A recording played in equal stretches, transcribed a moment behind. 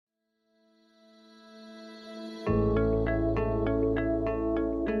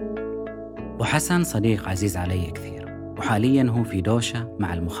وحسن صديق عزيز علي كثير، وحالياً هو في دوشة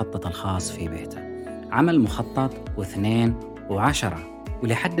مع المخطط الخاص في بيته. عمل مخطط و2 و10،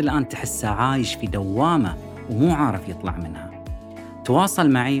 ولحد الآن تحسه عايش في دوامة ومو عارف يطلع منها. تواصل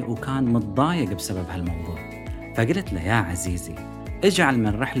معي وكان متضايق بسبب هالموضوع، فقلت له يا عزيزي اجعل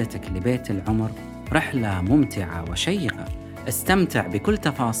من رحلتك لبيت العمر رحلة ممتعة وشيقة، استمتع بكل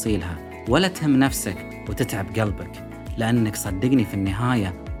تفاصيلها ولا تهم نفسك وتتعب قلبك، لأنك صدقني في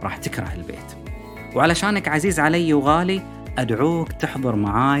النهاية راح تكره البيت. وعلشانك عزيز علي وغالي أدعوك تحضر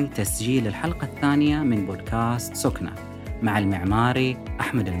معاي تسجيل الحلقة الثانية من بودكاست سكنة مع المعماري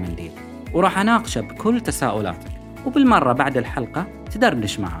أحمد المنديل، وراح أناقشه بكل تساؤلاتك، وبالمرة بعد الحلقة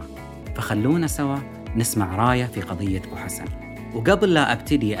تدردش معاه. فخلونا سوا نسمع رايه في قضية أبو حسن. وقبل لا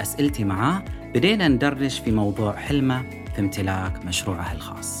أبتدي أسئلتي معاه بدينا ندردش في موضوع حلمه في امتلاك مشروعه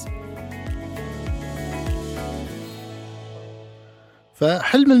الخاص.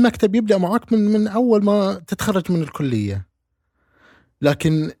 فحلم المكتب يبدأ معك من أول ما تتخرج من الكلية،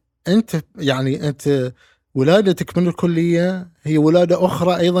 لكن أنت ولادتك من الكلية هي ولادة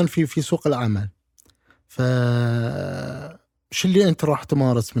أخرى أيضا في سوق العمل. فش اللي أنت راح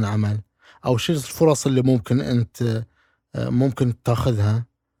تمارس من عمل، أو شو الفرص اللي ممكن أنت ممكن تأخذها؟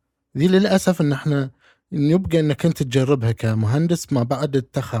 ذي للأسف إن إحنا يبقى إنك أنت تجربها كمهندس ما بعد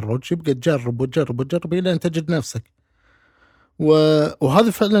التخرج، يبقى تجرب إلى أن تجد نفسك.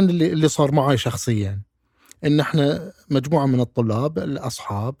 وهذا فعلا اللي صار معي شخصيا، إن إحنا مجموعة من الطلاب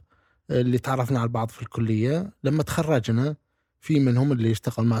الأصحاب اللي تعرفنا على بعض في الكلية، لما تخرجنا في منهم اللي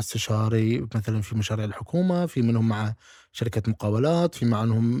يشتغل مع استشاري مثلا في مشاريع الحكومة، في منهم مع شركة مقاولات، في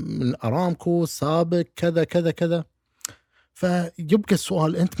منهم من أرامكو سابق كذا كذا كذا. فيبقى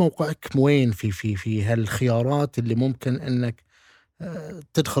السؤال أنت موقعك وين في هالخيارات اللي ممكن أنك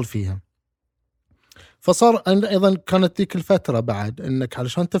تدخل فيها. فصار أيضا كانت ذيك الفترة بعد أنك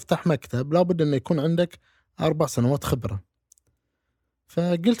علشان تفتح مكتب لابد أن يكون عندك 4 سنوات خبرة.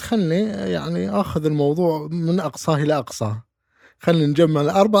 فقلت خلني أخذ الموضوع من أقصاه إلى أقصاه، خلني نجمع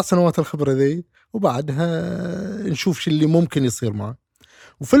 4 سنوات الخبرة ذي وبعدها نشوف شو اللي ممكن يصير معه.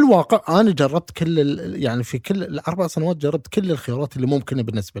 وفي الواقع أنا جربت في كل 4 سنوات جربت كل الخيارات اللي ممكنة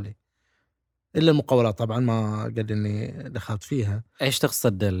بالنسبة لي، إلا المقاولات طبعا ما قد إني دخلت فيها. إيش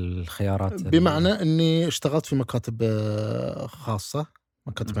تقصد الخيارات؟ بمعنى إني اشتغلت في مكاتب خاصة،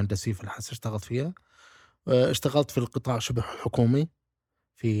 مكاتب هندسي في الحس اشتغلت فيها. اشتغلت في القطاع شبه حكومي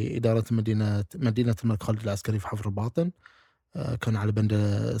في إدارة مدينة الملك خالد العسكري في حفر الباطن، كان على بند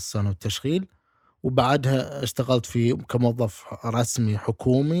الصيانة والتشغيل. وبعدها اشتغلت كموظف رسمي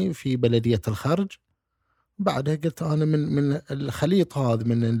حكومي في بلدية الخرج. بعدها قلت أنا من الخليط هذا،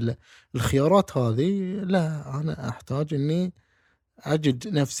 من الخيارات هذه، لا أنا أحتاج إني أجد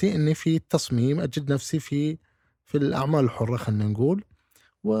نفسي إني في التصميم، أجد نفسي في الأعمال الحرة خلينا نقول،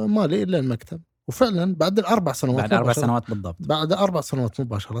 وما لي إلا المكتب. وفعلا بعد 4 سنوات، بعد 4 سنوات بالضبط، بعد 4 سنوات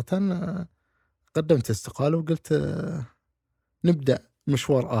مباشرة قدمت استقالة وقلت نبدأ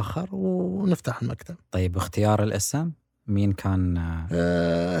مشوار آخر ونفتح المكتب. طيب اختيار الاسم مين كان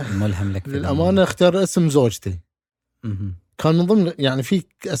ملهم لك؟ للأمانة اختيار اسم زوجتي. كان من ضمن في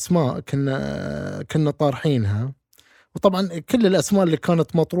أسماء كنا طارحينها، وطبعا كل الأسماء اللي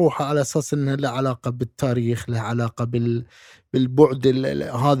كانت مطروحة على أساس أنها لها علاقة بالتاريخ، لها علاقة بالبعد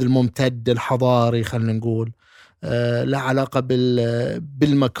هذا الممتد الحضاري خلينا نقول، لها علاقة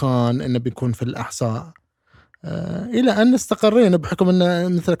بالمكان أنه بيكون في الأحساء، إلى أن استقرينا بحكم أنه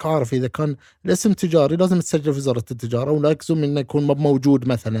مثلك عارف إذا كان الاسم تجاري لازم تسجل في وزارة التجارة، ولا يلزم أنه يكون موجود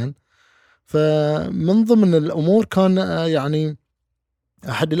مثلا. فمن ضمن الأمور كان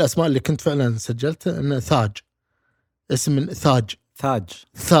أحد الأسماء اللي كنت فعلا سجلت أنه ثاج، اسم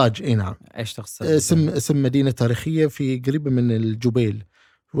ثاج إيه نعم. إيش تقصد؟ اسم مدينة تاريخية في قريبة من الجبيل،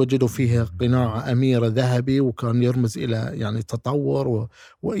 وجدوا فيها قناع أميرة ذهبي، وكان يرمز إلى تطور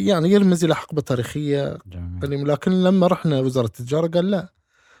يرمز إلى حقبة تاريخية قديمة. لكن لما رحنا وزارة التجارة قال لا،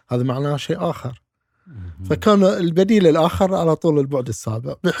 هذا معناه شيء آخر. فكان البديل الآخر على طول البعد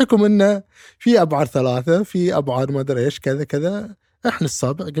السابع، بحكم أنه في أبعاد 3، في أبعاد ما أدري إيش كذا كذا. إحنا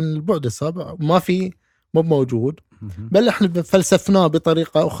السابع قلنا البعد السابع مو موجود، بل إحنا فلسفناه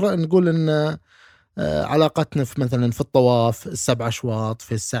بطريقة أخرى، نقول إن علاقتنا مثلا في الطواف 7 أشواط،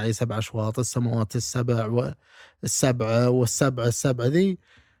 في السعي 7 أشواط، السماوات 7 والسبع ذي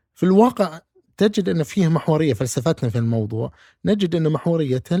في الواقع تجد أن فيه محورية. فلسفتنا في الموضوع نجد أن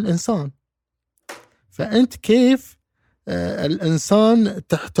محورية الإنسان، فأنت كيف الإنسان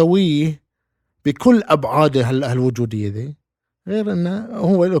تحتويه بكل أبعاده الوجودية ذي، غير أنه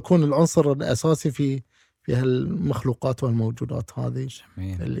هو يكون العنصر الأساسي في هالمخلوقات والموجودات هذه.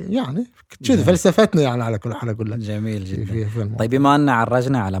 جميل. اللي يعني كذا فلسفتنا يعني على كل حال أقول لك. جميل جدا. طيب بما أن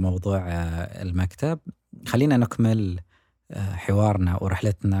عرجنا على موضوع المكتب، خلينا نكمل حوارنا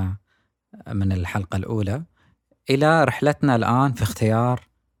ورحلتنا من الحلقة الأولى إلى رحلتنا الآن في اختيار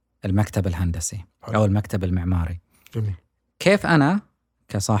المكتب الهندسي أو المكتب المعماري. جميل. كيف أنا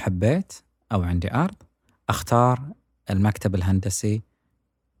كصاحب بيت أو عندي أرض أختار المكتب الهندسي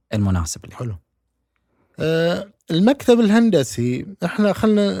المناسب لي؟ حلو. المكتب الهندسي احنا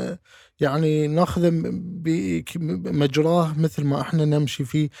خلنا يعني ناخذ بمجراه مثل ما احنا نمشي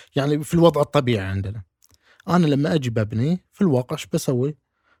فيه، يعني في الوضع الطبيعي عندنا. انا لما اجي ببني في الواقع ايش بسوي؟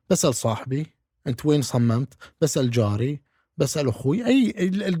 بسأل صاحبي انت وين صممت، بسأل جاري، بسأل اخوي، اي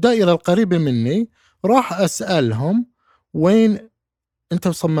الدائرة القريبة مني راح اسألهم وين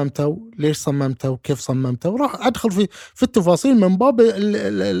انتوا صممتوا، ليش صممتوا، كيف صممتوا، راح ادخل في التفاصيل من باب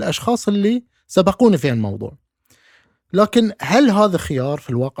الاشخاص اللي سبقوني في الموضوع. لكن هل هذا خيار في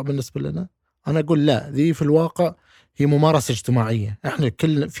الواقع بالنسبة لنا؟ أنا أقول لا، ذي في الواقع هي ممارسة اجتماعية. إحنا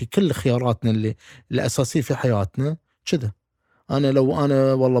في كل خياراتنا اللي الأساسية في حياتنا كذا. أنا لو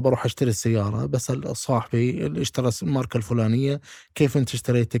أنا والله بروح أشتري السيارة بسأل صاحبي اللي اشترى الماركة الفلانية كيف أنت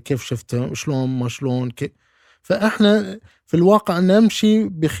اشتريته، كيف شفته، شلون ما شلون فإحنا في الواقع نمشي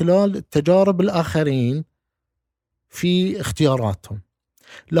بخلال تجارب الآخرين في اختياراتهم.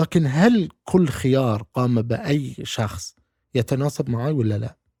 لكن هل كل خيار قام بأي شخص يتناسب معي ولا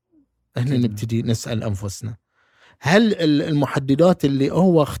لا؟ هنا نبتدي نسأل أنفسنا، هل المحددات اللي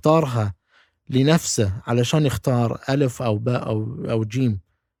هو اختارها لنفسه علشان يختار ألف أو باء أو جيم،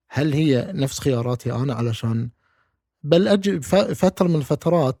 هل هي نفس خياراتي أنا؟ علشان بل فترة من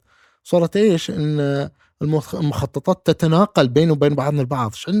الفترات صارت إيش إن المخططات تتناقل بينه وبين بعضنا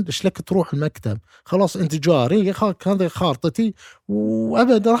البعض. إيش لك تروح المكتب، خلاص أنت جاري، هذا خارطتي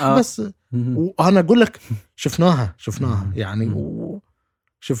وأبدا راح بس. وأنا أقول لك شفناها يعني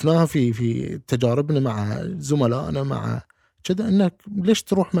شفناها في تجاربنا مع زملائنا مع كذا، إنك ليش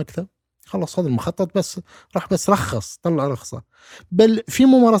تروح مكتب، خلاص هذا المخطط بس راح بس رخص، طلع رخصة. بل في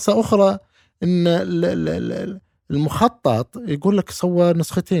ممارسة أخرى إن المخطط يقول لك سوى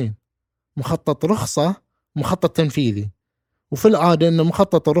نسختين، مخطط رخصة مخطط تنفيذي. وفي العادة إن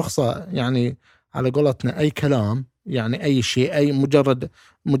مخطط الرخصة يعني على قولتنا أي كلام، يعني أي شيء، أي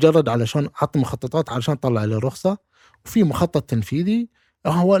مجرد علشان حط مخططات علشان طلع له رخصة. وفي مخطط تنفيذي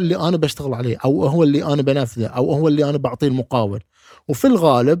هو اللي أنا بشتغل عليه، أو هو اللي أنا بنفذه، أو هو اللي أنا بعطيه المقاول. وفي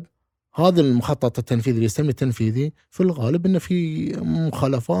الغالب هذا المخطط التنفيذي اللي يسمى تنفيذي في الغالب إنه في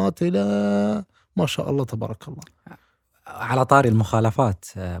مخالفات إلى ما شاء الله تبارك الله. على طاري المخالفات،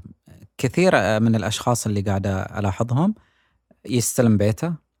 كثير من الأشخاص اللي قاعدة ألاحظهم يستلم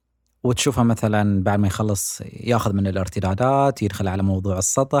بيته وتشوفه مثلا بعد ما يخلص ياخذ من الارتدادات، يدخل على موضوع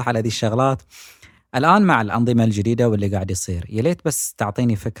السطح، على ذي الشغلات. الآن مع الأنظمة الجديدة واللي قاعد يصير، يليت بس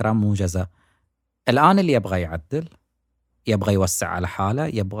تعطيني فكرة موجزة. الآن اللي يبغى يعدل، يبغى يوسع على حاله،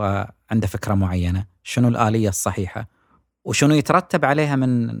 يبغى عنده فكرة معينة، شنو الآلية الصحيحة وشنو يترتب عليها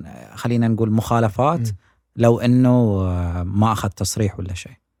من خلينا نقول مخالفات لو إنه ما أخذ تصريح ولا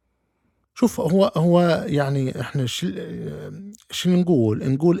شيء؟ شوف، هو يعني احنا شو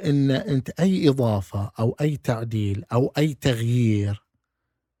نقول ان انت اي اضافه او اي تعديل او اي تغيير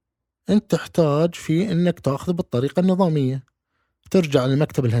انت تحتاج في انك تاخذ بالطريقه النظاميه. ترجع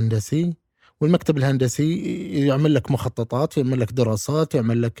للمكتب الهندسي، والمكتب الهندسي يعمل لك مخططات، يعمل لك دراسات،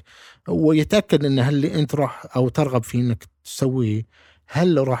 يعمل لك ويتاكد ان هل اللي انت راح او ترغب فيه انك تسويه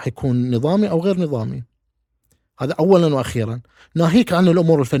هل راح يكون نظامي او غير نظامي. هذا أولاً وأخيراً. ناهيك عن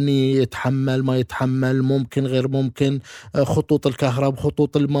الأمور الفنية، يتحمل ما يتحمل، ممكن غير ممكن، خطوط الكهرباء،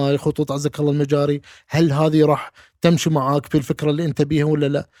 خطوط الماء، خطوط عزك الله المجاري، هل هذه راح تمشي معاك في الفكرة اللي أنت بيها ولا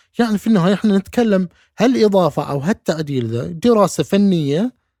لا؟ يعني في النهاية إحنا نتكلم هل إضافة أو هالتعديل ذا دراسة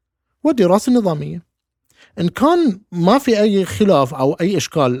فنية ودراسة نظامية. إن كان ما في أي خلاف أو أي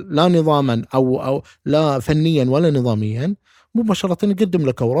إشكال لا نظاماً أو لا فنياً ولا نظامياً، مباشرة يقدم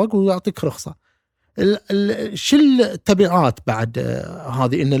لك أوراق ويعطيك رخصة. شو التبعات بعد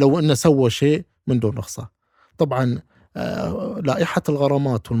هذه إنه لو إنه سوى شيء من دون رخصة؟ طبعا لائحة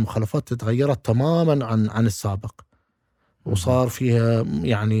الغرامات والمخالفات تغيرت تماما عن السابق، وصار فيها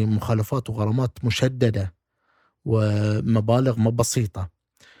يعني مخالفات وغرامات مشددة ومبالغ بسيطة.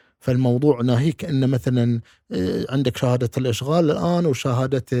 فالموضوع ناهيك إن مثلا عندك شهادة الإشغال الآن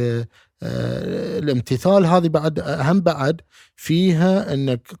وشهادة الامتثال، هذه بعد أهم، بعد فيها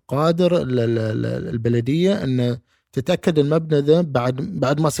أنك قادر البلدية أن تتأكد المبنى ذا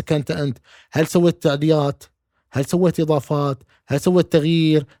بعد ما سكنت أنت، هل سويت تعديات، هل سويت إضافات، هل سويت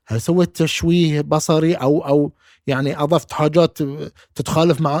تغيير، هل سويت تشويه بصري أو يعني أضفت حاجات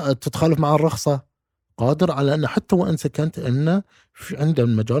تتخالف مع الرخصة. قادر على أن حتى وإن سكنت أنه عنده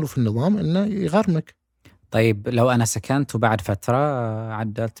المجال وفي النظام أنه يغرمك. طيب لو أنا سكنت وبعد فترة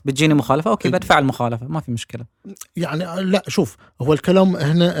عدلت بتجيني مخالفة، أوكي بدفع المخالفة ما في مشكلة. يعني لا شوف، هو الكلام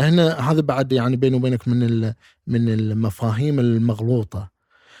هنا هذا بعد يعني بيني وبينك من المفاهيم المغلوطة.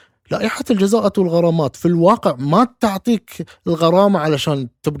 لائحة الجزاءات والغرامات في الواقع ما تعطيك الغرامة علشان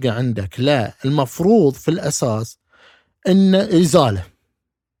تبقى عندك، لا، المفروض في الأساس إن إزالة،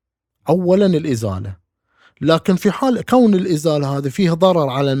 أولا الإزالة. لكن في حال كون الإزالة هذا فيه ضرر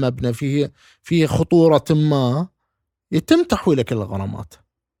على المبنى، فيه خطورة ما، يتم تحويلك الغرامات.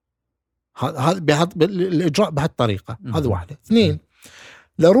 هذا الإجراء بهالطريقة. هذا واحدة. اثنين،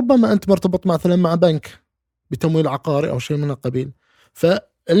 لربما أنت مرتبط مثلا مع بنك بتمويل عقاري أو شيء من القبيل،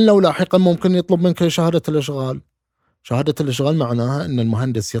 فإلا ولاحقا ممكن يطلب منك شهادة الإشغال. شهادة الإشغال معناها أن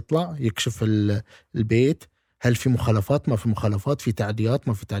المهندس يطلع يكشف البيت، هل في مخالفات ما في مخالفات، في تعديات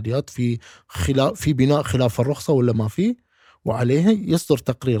ما في تعديات، في بناء خلاف الرخصة ولا ما في، وعليه يصدر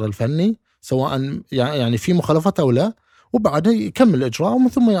تقرير الفني سواء يعني في مخالفات أو لا، وبعدها يكمل الإجراء ومن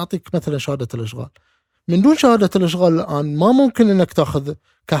ثم يعطيك مثلا شهادة الإشغال. من دون شهادة الإشغال الآن ما ممكن أنك تأخذ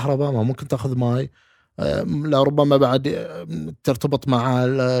كهرباء، ما ممكن تأخذ ماء، لربما بعد ترتبط مع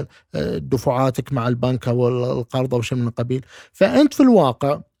دفعاتك مع البنك أو القرض أو شيء من القبيل. فأنت في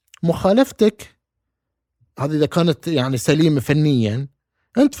الواقع مخالفتك هذه إذا كانت يعني سليمة فنيا،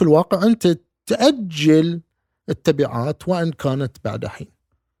 أنت في الواقع أنت تأجل التبعات وإن كانت بعد حين.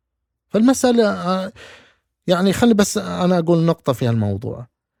 فالمسألة يعني خلي بس أنا أقول نقطة في الموضوع.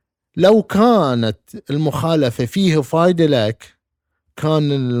 لو كانت المخالفة فيه فايدة لك،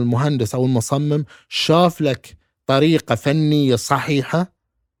 كان المهندس أو المصمم شاف لك طريقة فنية صحيحة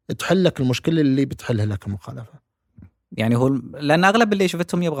تحلك المشكلة اللي بتحلها لك المخالفة. يعني هو لأن أغلب اللي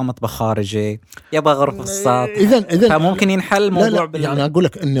شفتهم يبغى مطبخ خارجي، يبغى غرفة الصاط، إذن فممكن ينحل الموضوع. لا يعني أقول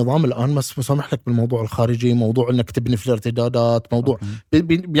لك النظام الآن مسامح لك بالموضوع الخارجي، موضوع إنك تبني في الارتدادات، موضوع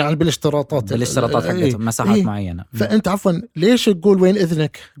يعني بالاشتراطات حقتهم مساحات معينة. فأنت عفوا ليش تقول وين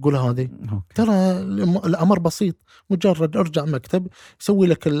إذنك؟ قول هذه ترى الأمر بسيط، مجرد ارجع مكتب يسوي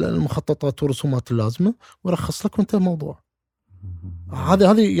لك المخططات والرسومات اللازمة ورخص لك وانتهى الموضوع.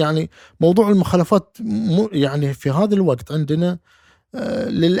 هذه يعني موضوع المخالفات يعني في هذا الوقت عندنا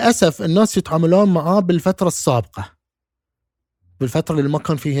للأسف الناس يتعاملون معاه بالفترة السابقة، بالفترة اللي ما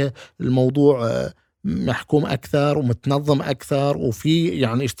كان فيها الموضوع محكوم أكثر ومتنظم أكثر وفي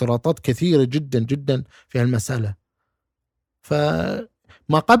يعني اشتراطات كثيرة جدا جدا في هالمسألة.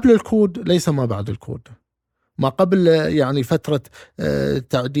 فما قبل الكود ليس ما بعد الكود، ما قبل يعني فترة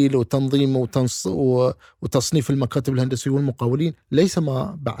تعديل وتنظيم وتصنيف المكاتب الهندسية والمقاولين ليس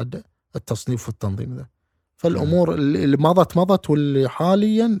ما بعد التصنيف والتنظيم ذا. فالأمور اللي مضت واللي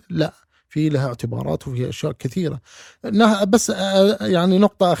حاليا لا، في لها اعتبارات وفي أشياء كثيرة. بس يعني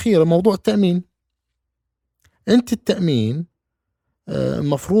نقطة أخيرة، موضوع التأمين. أنت التأمين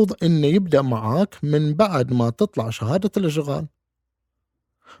مفروض أنه يبدأ معاك من بعد ما تطلع شهادة الإشغال.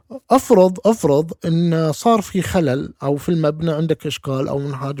 أفرض أن صار في خلل أو في المبنى عندك إشكال أو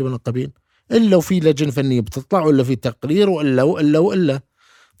من حاجة من القبيل، إلا وفي لجنة فنية بتطلع ولا في تقرير وإلا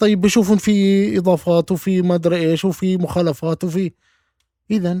طيب بيشوفون في إضافات وفي ما أدري إيش وفي مخالفات وفي،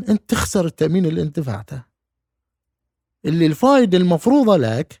 إذن أنت تخسر التأمين اللي أنت دفعته، اللي الفائدة المفروضة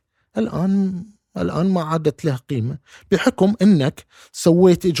لك الآن ما عادت له قيمة، بحكم أنك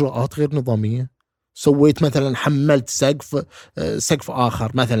سويت إجراءات غير نظامية، سويت مثلا حملت سقف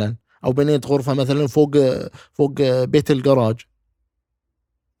آخر مثلا، أو بنيت غرفة مثلا فوق بيت الجراج.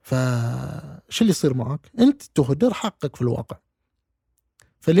 فشو اللي يصير معك؟ أنت تهدر حقك في الواقع.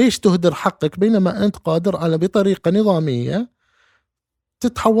 فليش تهدر حقك بينما أنت قادر على بطريقة نظامية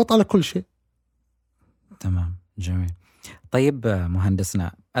تتحوط على كل شيء؟ تمام، جميل. طيب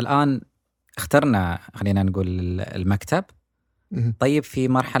مهندسنا الآن اخترنا خلينا نقول المكتب. طيب في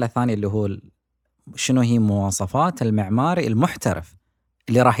مرحلة ثانية اللي هو شنو هي مواصفات المعماري المحترف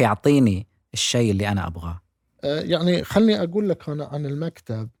اللي راح يعطيني الشيء اللي أنا أبغاه؟ يعني خلني أقول لك أنا عن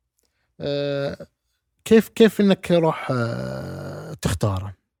المكتب كيف إنك راح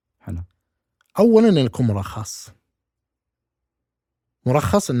تختاره. حلو. أولا إنه يكون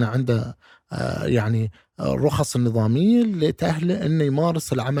مرخص إنه عنده يعني الرخص النظامية اللي تأهله إنه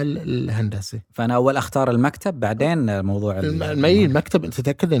يمارس العمل الهندسي. فأنا أول أختار المكتب، بعدين موضوع المكتب أنت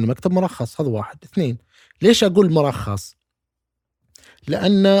تتأكد إن المكتب مرخص. هذا واحد. اثنين، ليش أقول مرخص؟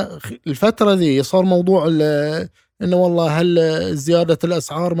 لأن الفترة ذي صار موضوع إنه والله هل زيادة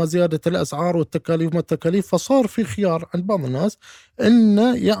الأسعار ما زيادة الأسعار والتكاليف ما التكاليف، فصار في خيار عند بعض الناس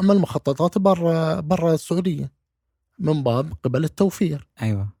إنه يعمل مخططات برا السعودية من باب قبل التوفير.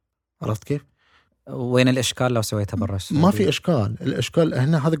 أيوة. عرفت كيف؟ وين الإشكال لو سويتها برا السعودية؟ ما في إشكال. الإشكال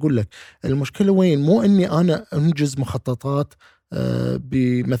هنا هذا أقول لك المشكلة وين، مو إني أنا أنجز مخططات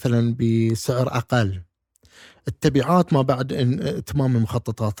مثلا بسعر أقل. التبعات ما بعد إتمام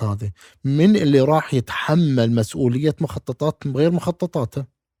المخططات هذه، من اللي راح يتحمل مسؤولية مخططات غير مخططاته؟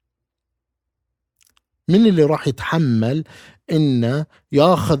 من اللي راح يتحمل إنه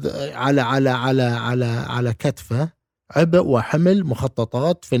ياخذ على كتفه عبء وحمل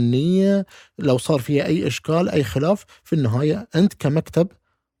مخططات فنية لو صار فيها أي إشكال أي خلاف؟ في النهاية أنت كمكتب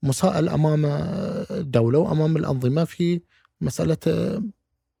مسائل أمام الدولة وأمام الأنظمة في مسألة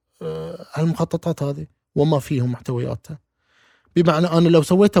المخططات هذه وما فيه محتوياتها. بمعنى أنا لو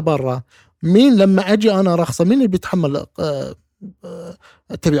سويتها برا، مين لما أجي أنا رخصة مين اللي بيتحمل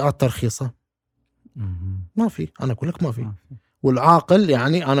تبعات ترخيصة؟ ما في. أنا أقول لك ما في. والعاقل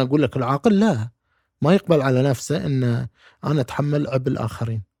يعني أنا أقول لك العاقل لا، ما يقبل على نفسه إن أنا أتحمل عبء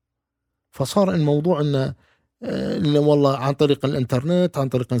الآخرين. فصار الموضوع إنه والله عن طريق الإنترنت عن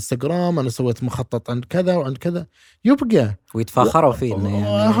طريق الانستغرام أنا سويت مخطط عند كذا وعند كذا، يبقى ويتفاخروا فيه يعني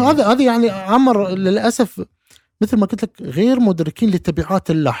هذا يعني عمر للأسف مثل ما قلت لك غير مدركين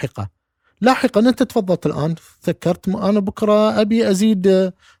للتبعات اللاحقة. لاحقا أنت تفضلت الآن فكرت أنا بكرة أبي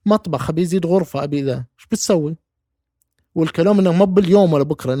أزيد مطبخ، أبي أزيد غرفة، أبي ذا، إيش بتسوي؟ والكلام إنه ما باليوم ولا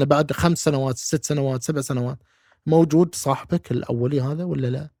بكرة، إنه بعد 5 سنوات 6 سنوات 7 سنوات موجود صاحبك الأولي هذا ولا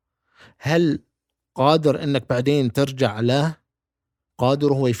لا؟ هل قادر إنك بعدين ترجع له؟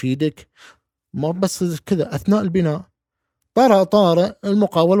 قادر هو يفيدك؟ ما بس كذا أثناء البناء طارئ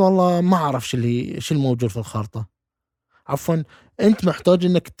المقاول والله ما أعرف شو الموجود في الخارطة. عفوا أنت محتاج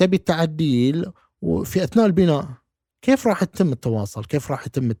إنك تبي تعديل وفي أثناء البناء، كيف راح يتم التواصل؟ كيف راح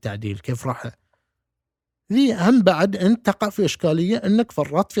يتم التعديل؟ كيف راح ذي هم بعد أنت تقع في إشكالية إنك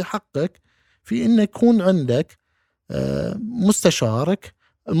فرطت في حقك في إنه يكون عندك مستشارك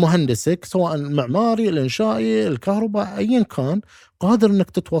المهندسك سواء المعماري الإنشائي الكهرباء أيا كان، قادر إنك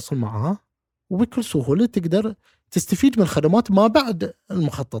تتواصل معه وبكل سهولة تقدر تستفيد من خدمات ما بعد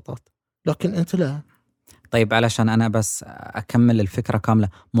المخططات، لكن أنت لا. طيب علشان أنا بس أكمل الفكرة كاملة،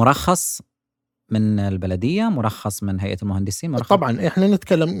 مرخص من البلدية، مرخص من هيئة المهندسين، مرخص؟ طبعا إحنا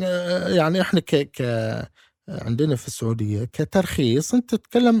نتكلم يعني إحنا عندنا في السعودية كترخيص أنت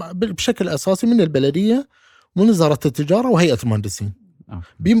تتكلم بشكل أساسي من البلدية ومن وزارة التجارة وهيئة المهندسين،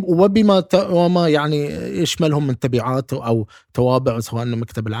 وما يعني يشملهم من تبعات أو توابع سواء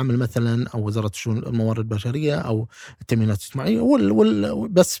مكتب العمل مثلا أو وزارة الموارد البشرية أو التأمينات الاجتماعية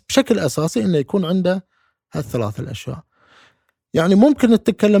بس بشكل أساسي إنه يكون عنده هالثلاث الأشياء. يعني ممكن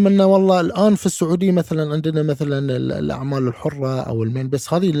نتكلم إنه والله الآن في السعودية مثلا عندنا مثلا الأعمال الحرة أو المين،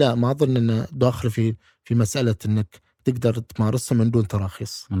 بس هذه لا ما أظن إنه داخل في مسألة إنك تقدر تمارسها من دون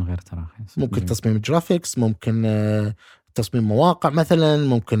تراخيص، من غير تراخيص. ممكن تصميم جرافيكس، ممكن تصميم مواقع مثلا،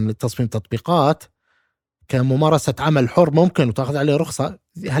 ممكن تصميم تطبيقات كممارسة عمل حر ممكن وتأخذ عليه رخصة.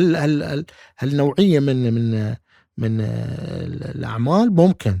 هل نوعية من الأعمال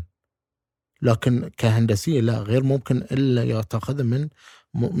ممكن، لكن كهندسية لا، غير ممكن إلا تأخذ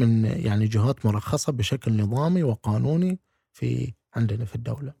من يعني جهات مرخصة بشكل نظامي وقانوني عندنا في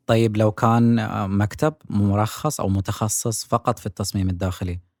الدولة. طيب لو كان مكتب مرخص أو متخصص فقط في التصميم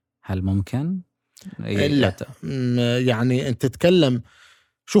الداخلي هل ممكن؟ لا يعني أنت تتكلم،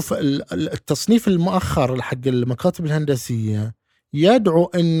 شوف التصنيف المؤخر حق المكاتب الهندسية يدعو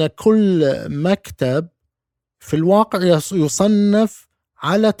أن كل مكتب في الواقع يصنف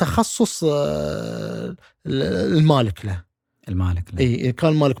على تخصص المالك له. إيه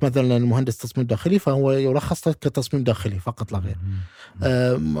كان مالك مثلا مهندس تصميم داخلي فهو يرخص كتصميم داخلي فقط لا غير.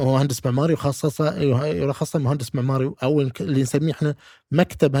 مهندس معماري يرخص مهندس معماري أو اللي نسميه احنا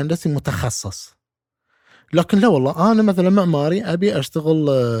مكتب هندسي متخصص. لكن لا والله أنا مثلا معماري أبي أشتغل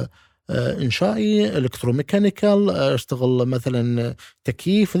إنشائي إلكتروميكانيكال، أشتغل مثلا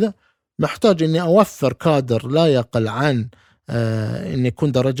تكييف، ذا محتاج إني أوفر كادر لا يقل عن إن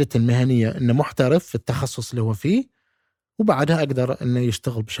يكون درجته المهنية إنه محترف في التخصص اللي هو فيه، وبعدها أقدر إنه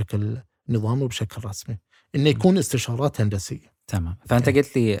يشتغل بشكل نظامي وبشكل رسمي، إنه يكون استشارات هندسية. تمام. فأنت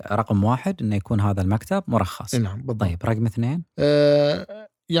قلت لي رقم 1 إنه يكون هذا المكتب مرخص. نعم بالضبط. طيب رقم 2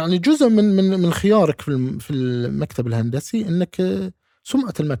 يعني جزء من خيارك في المكتب الهندسي إنك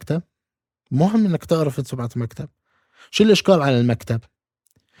سمعة المكتب مهم، إنك تعرف سمعة المكتب. شو الإشكال على المكتب؟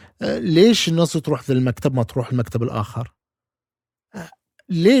 ليش الناس تروح للمكتب ما تروح المكتب الآخر؟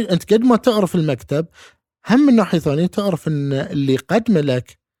 ليه أنت قد ما تعرف المكتب هم من ناحية ثانية تعرف إن اللي قدم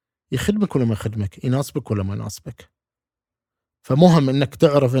لك يخدمك ولا ما يخدمك، يناسبك ولا ما يناسبك. فمهم إنك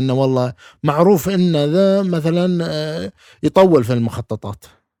تعرف إنه والله معروف إن ذا مثلا يطول في المخططات.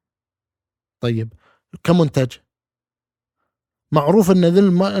 طيب كمنتج معروف ان ذا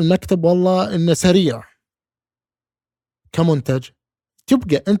المكتب والله انه سريع كمنتج،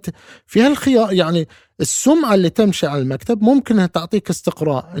 تبقى انت في هالخيار. يعني السمعة اللي تمشي على المكتب ممكن انها تعطيك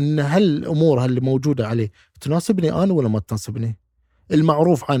استقراء ان هل الامور اللي موجودة عليه تناسبني انا ولا ما تناسبني،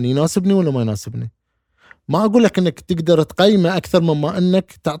 المعروف عني يناسبني ولا ما يناسبني. ما اقول لك انك تقدر تقيمه اكثر مما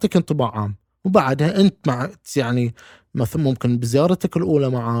انك تعطيك انطباع عام، وبعدها انت مع يعني مثلا ممكن بزيارتك الاولى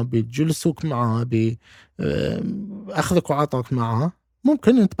معه، بجلسك معه، باخذك وعطاك معه،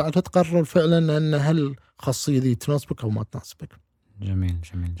 ممكن انت بعدها تقرر فعلا ان هل الخاصيه دي تناسبك او ما تناسبك. جميل.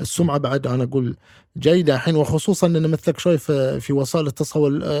 السمعه بعد انا اقول جيده الحين، وخصوصا ان مثلك شايف في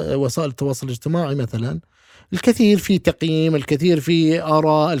وسائل التواصل الاجتماعي مثلا الكثير في تقييم، الكثير في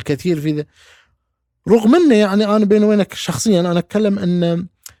اراء، الكثير في رغم انه يعني انا بيني وبينك شخصيا انا اتكلم ان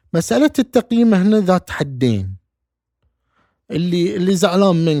مساله التقييم هنا ذات حدين. اللي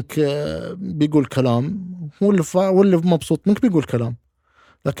زعلان منك بيقول كلام، واللي مبسوط منك بيقول كلام.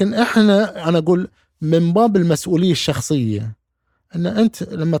 لكن انا اقول من باب المسؤوليه الشخصيه، ان انت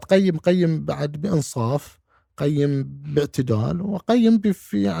لما قيم بعد بانصاف، قيم باعتدال، وقيم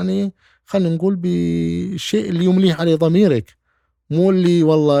يعني خلينا نقول بشيء اللي يمليه عليه ضميرك، مو اللي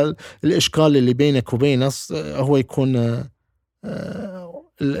والله الإشكال اللي بينك وبينه هو يكون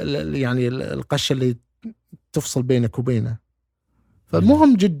يعني القشة اللي تفصل بينك وبينه.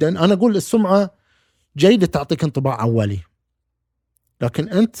 فمهم جدا أنا أقول السمعة جيدة تعطيك انطباع أولي، لكن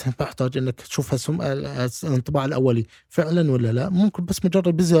أنت محتاج أنك تشوفها الانطباع الأولي فعلا ولا لا. ممكن بس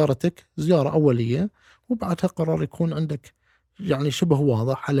مجرد بزيارتك زيارة أولية، وبعدها قرار يكون عندك يعني شبه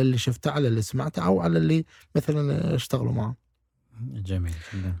واضح على اللي شفته، على اللي سمعته، أو على اللي مثلا اشتغلوا معه. جميل.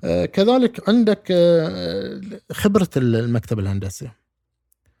 كذلك عندك خبرة المكتب الهندسي،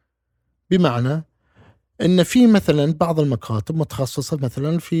 بمعنى ان في مثلا بعض المكاتب متخصصة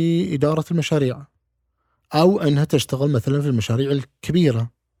مثلا في إدارة المشاريع، او انها تشتغل مثلا في المشاريع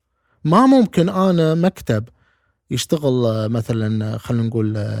الكبيرة. ما ممكن انا مكتب يشتغل مثلا خلينا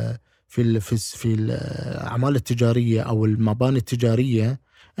نقول في الأعمال التجارية او المباني التجارية،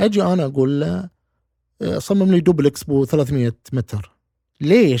 اجي انا اقول له صمم لي دوبلكس ب 300 متر.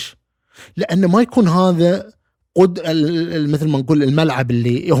 ليش؟ لأنه ما يكون هذا مثل ما نقول الملعب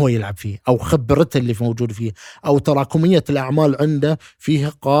اللي هو يلعب فيه، أو خبرته اللي موجود فيه، أو تراكمية الأعمال عنده فيه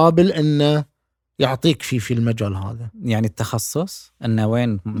قابل أنه يعطيك في المجال هذا. يعني التخصص أنه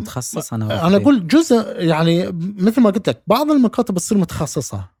وين متخصص أنا أقول جزء، يعني مثل ما قلت لك بعض المكاتب تصير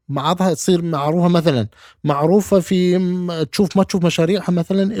متخصصة، بعضها تصير معروفة مثلا معروفة في ما تشوف مشاريعها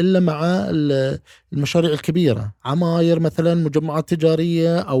مثلا إلا مع المشاريع الكبيرة، عماير مثلا، مجمعات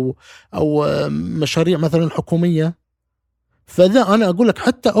تجارية، أو مشاريع مثلا حكومية. فذا أنا أقول لك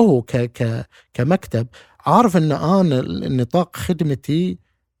حتى هو كمكتب عارف أن أنا نطاق خدمتي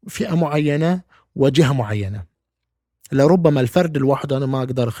فئة معينة وجهة معينة. لربما الفرد الواحد أنا ما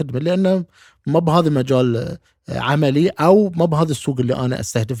أقدر أخدمه لأنه ما بهذا مجال عملي، أو ما بهذا السوق اللي أنا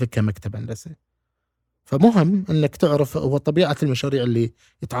أستهدفه كمكتب هندسي. فمهم أنك تعرف هو طبيعة المشاريع اللي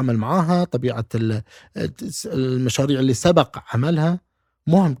يتعامل معاها، طبيعة المشاريع اللي سبق عملها،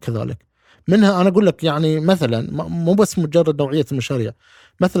 مهم كذلك. منها أنا أقول لك يعني مثلا مو بس مجرد نوعية المشاريع.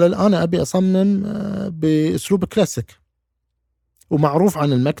 مثلا أنا أبي أصمم بأسلوب كلاسيك، ومعروف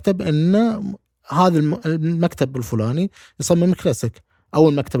عن المكتب أن هذا المكتب الفلاني يصمم كلاسيك، أو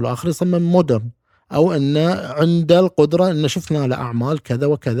المكتب الآخر يصمم مودرن، أو أنه عنده القدرة أنه شفنا له أعمال كذا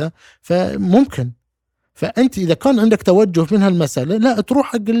وكذا. فممكن فأنت إذا كان عندك توجه من هالمسألة، لا تروح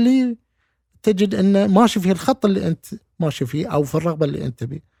حق اللي تجد أنه ماشي فيه الخط اللي أنت ماشي فيه، أو في الرغبة اللي أنت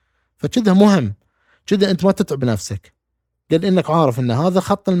بيه. فكذا مهم كذا أنت ما تتعب نفسك، قد إنك عارف أن هذا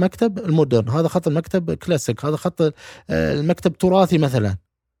خط المكتب المودرن، هذا خط المكتب كلاسيك، هذا خط المكتب تراثي مثلا.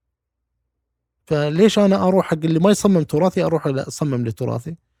 فليش أنا أروح حق اللي ما يصمم تراثي أروح أصمم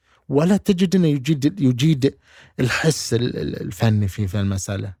لتراثي؟ ولا تجد أنه يجيد الحس الفني في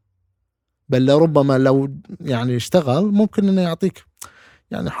المسألة، بل لربما لو يعني اشتغل ممكن أنه يعطيك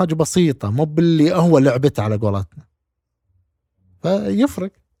يعني حاجة بسيطة، مو باللي هو لعبته على قولتنا.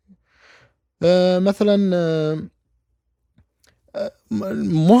 فيفرق. مثلا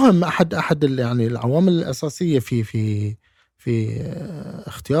مهم أحد يعني العوامل الأساسية في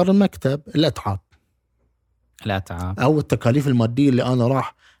اختيار المكتب الأتعاب أو التكاليف المادية اللي أنا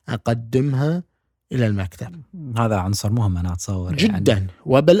راح أقدمها إلى المكتب. هذا عنصر مهم أنا أتصور جدا يعني.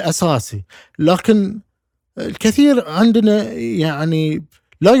 وبالأساسي. لكن الكثير عندنا يعني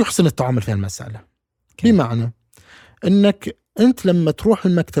لا يحسن التعامل في المسألة. بمعنى أنك أنت لما تروح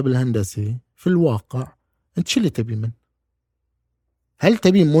المكتب الهندسي في الواقع أنت شو اللي تبي منه؟ هل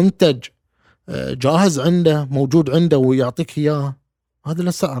تبي منتج جاهز عنده موجود عنده ويعطيك إياه؟ هذا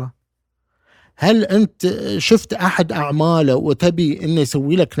له سعره. هل أنت شفت أحد أعماله وتبي إنه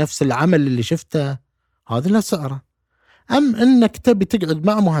يسوي لك نفس العمل اللي شفته؟ هذا لا سعره. أم إنك تبي تقعد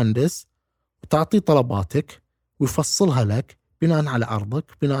مع مهندس وتعطيه طلباتك ويفصلها لك بناء على عرضك،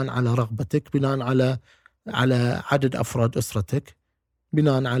 بناء على رغبتك، بناء على عدد أفراد أسرتك،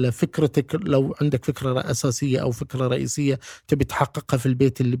 بناء على فكرتك، لو عندك فكرة أساسية أو فكرة رئيسية تبي تحققها في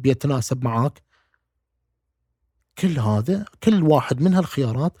البيت اللي بيتناسب معك. كل هذا، كل واحد من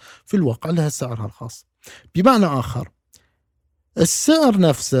هالخيارات في الواقع لها سعرها الخاص. بمعنى آخر، السعر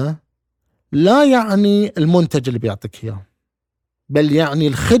نفسه لا يعني المنتج اللي بيعطيك إياه، بل يعني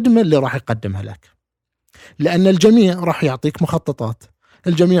الخدمة اللي راح يقدمها لك. لأن الجميع راح يعطيك مخططات،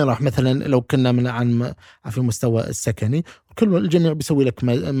 الجميع راح مثلا لو كنا عن في مستوى السكني، كل الجميع بيسوي لك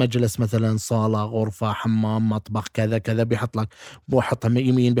مجلس مثلا، صالة، غرفة، حمام، مطبخ، كذا كذا، بيحط لك، بيحطها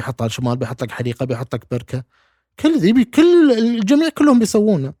يمين، بيحطها شمال، بيحط لك حديقة، بيحط لك بركة، كل ذي كل الجميع كلهم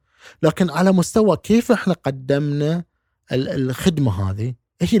بيسوونه. لكن على مستوى كيف احنا قدمنا الخدمة، هذه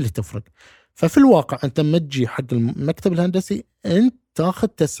هي اللي تفرق. ففي الواقع انت لما تجي حق المكتب الهندسي انت تاخذ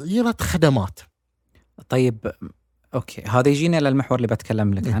تسعيرة خدمات. طيب اوكي، هذا يجينا للمحور اللي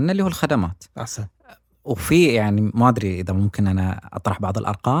بتكلم لك عنه اللي هو الخدمات. أحسن. وفي يعني ما ادري اذا ممكن انا اطرح بعض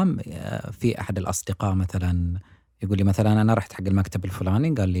الارقام. في احد الاصدقاء مثلا يقول لي مثلا انا رحت حق المكتب الفلاني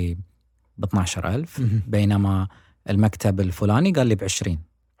قال لي ب 12,000 بينما المكتب الفلاني قال لي ب20.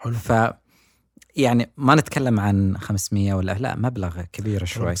 حلو. ف يعني ما نتكلم عن 500 ولا لا، مبلغ كبير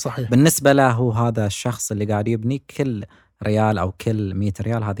شوي. صحيح. بالنسبة له هو هذا الشخص اللي قاعد يبني، كل ريال أو كل 100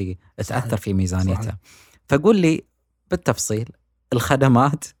 ريال هذه تأثر في ميزانيته. صحيح. فقول لي بالتفصيل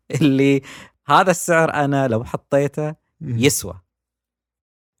الخدمات اللي هذا السعر أنا لو حطيته يسوى.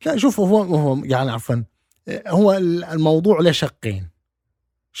 لا شوف، هو يعني عفوا، هو الموضوع له شقين.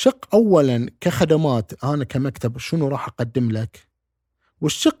 شق أولا كخدمات أنا كمكتب شنو راح أقدم لك،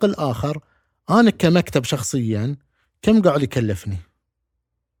 والشق الآخر أنا كمكتب شخصيا كم قاعد يكلفني.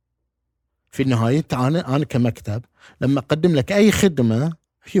 في النهاية أنا كمكتب لما أقدم لك أي خدمة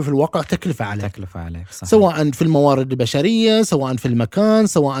هي في الواقع تكلفة عليك. صحيح. سواء في الموارد البشرية، سواء في المكان،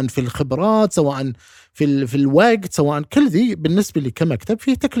 سواء في الخبرات، سواء في الوقت، سواء كل ذي بالنسبة لي كمكتب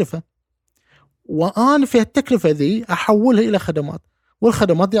فيه تكلفة، وأنا في التكلفة ذي أحولها إلى خدمات،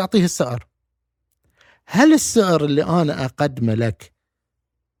 والخدمات دي أعطيه السعر. هل السعر اللي أنا أقدمه لك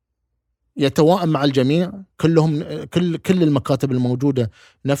يتوائم مع الجميع كلهم؟ كل المكاتب الموجودة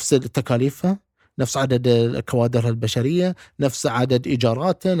نفس تكاليفها، نفس عدد الكوادر البشرية، نفس عدد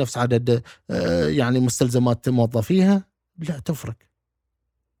إيجاراتها، نفس عدد يعني مستلزمات موظفيها؟ لا، تفرق.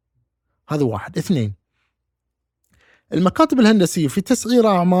 هذا واحد. اثنين، المكاتب الهندسية في تسعير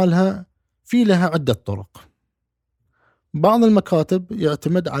أعمالها في لها عدة طرق. بعض المكاتب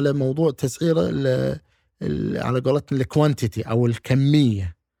يعتمد على موضوع تسعير على قولتنا الكوانتيتي أو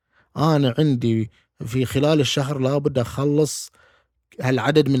الكمية. أنا عندي في خلال الشهر لابد أخلص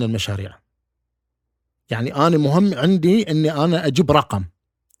هالعدد من المشاريع، يعني أنا مهم عندي أني أنا أجيب رقم.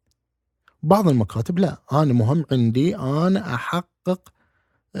 بعض المكاتب لا، أنا مهم عندي أنا أحقق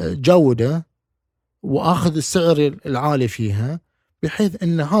جودة وأخذ السعر العالي فيها، بحيث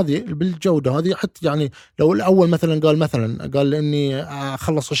أن هذه بالجودة هذه حتى يعني لو الأول قال إني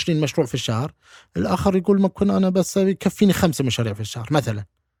أخلص 20 مشروع في الشهر، الآخر يقول ممكن أنا بس يكفيني 5 مشاريع في الشهر مثلا.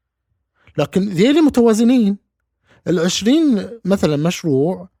 لكن ذيلي متوازنين، 20 مثلا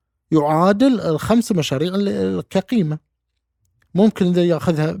مشروع يعادل 5 مشاريع كقيمة. ممكن إذا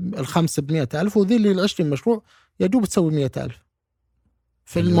يأخذها 5 ب100,000 وذيلي 20 مشروع يدوب تسوي 100,000.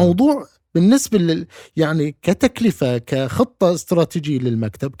 فالموضوع بالنسبة يعني كتكلفة، كخطة استراتيجية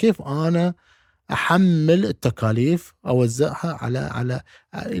للمكتب، كيف أنا أحمل التكاليف أوزعها على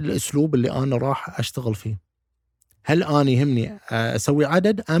الأسلوب اللي أنا راح أشتغل فيه. هل أنا يهمني أسوي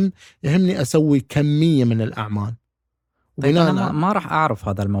عدد أم يهمني أسوي كمية من الأعمال؟ طيب أنا ما راح أعرف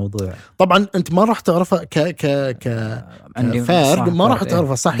هذا الموضوع. طبعا أنت ما راح تعرفه كفارق، ما راح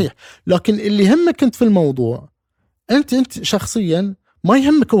تعرفه. صحيح. لكن اللي يهمك أنت في الموضوع، أنت شخصيا ما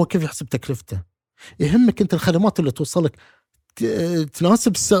يهمك هو كيف يحسب تكلفته، يهمك أنت الخدمات اللي توصلك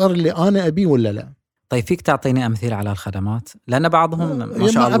تناسب السعر اللي أنا أبيه ولا لا. طيب فيك تعطيني أمثلة على الخدمات؟ لأن بعضهم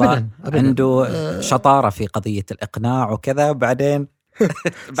ما شاء الله أبداً. عنده شطارة في قضية الإقناع وكذا، بعدين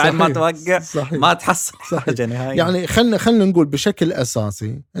بعد ما توقع ما تحصل حاجة نهائية. يعني خلنا نقول بشكل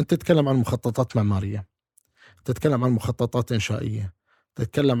أساسي، أنت تتكلم عن مخططات معمارية، تتكلم عن مخططات إنشائية،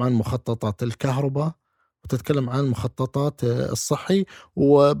 تتكلم عن مخططات الكهرباء، وتتكلم عن مخططات الصحي،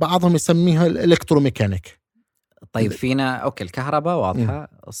 وبعضهم يسميها الإلكتروميكانيك. طيب فينا أوكي الكهرباء واضحة،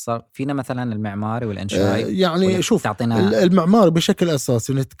 فينا مثلا المعماري والإنشائي. يعني شوف المعماري بشكل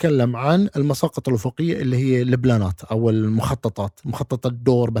أساسي نتكلم عن المساقط الأفقية اللي هي البلانات أو المخططات، مخطط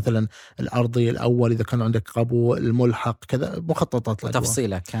الدور مثلا الأرضي الأول إذا كان عندك قبو الملحق كذا، مخططات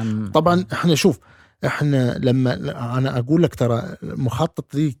تفصيلة كم. طبعا احنا شوف، احنا لما أنا أقول لك ترى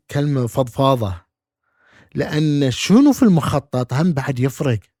المخطط دي كلمة فضفاضة، لأن شنو في المخطط هم بعد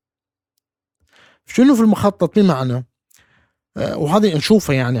يفرق. شنو في المخطط بمعنى، وهذه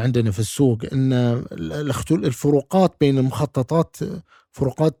نشوفها يعني عندنا في السوق، ان الفروقات بين المخططات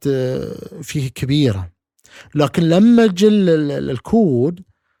فروقات فيه كبيرة، لكن لما جل الكود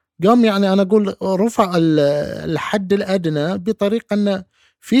قام يعني أنا أقول رفع الحد الأدنى بطريقة أن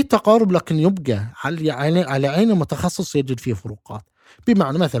في تقارب، لكن يبقى على عين المتخصص يجد فيه فروقات.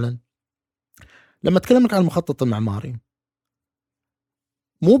 بمعنى مثلا لما أتكلمك عن المخطط المعماري،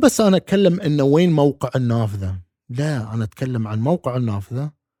 مو بس أنا أتكلم إنه وين موقع النافذة، لا، أنا أتكلم عن موقع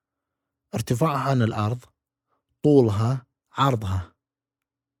النافذة، ارتفاعها عن الأرض، طولها، عرضها.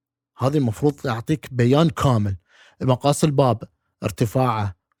 هذه المفروض يعطيك بيان كامل. مقاس الباب،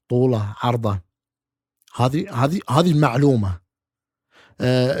 ارتفاعه، طوله، عرضه، هذه المعلومة.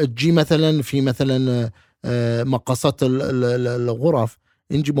 تجي مثلا في مثلا مقاسات الغرف،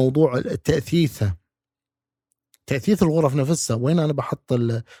 نجي موضوع التأثيثة، تأثيث الغرف نفسها، وين أنا بحط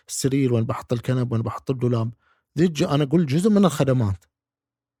السرير، وين بحط الكنب، وين بحط الدولاب. ذي أنا أقول جزء من الخدمات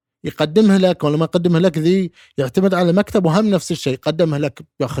يقدمها لك، ولا ما يقدمها لك ذي يعتمد على المكتب، وهم نفس الشيء قدمها لك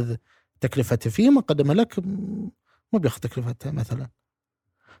بياخذ تكلفتها فيه، ما قدمها لك ما بياخذ تكلفتها مثلا.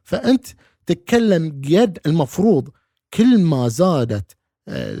 فأنت تتكلم قد المفروض كل ما زادت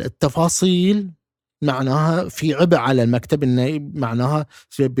التفاصيل معناها في عبء على المكتب، إنه معناها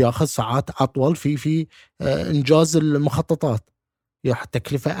بياخذ ساعات أطول في إنجاز المخططات،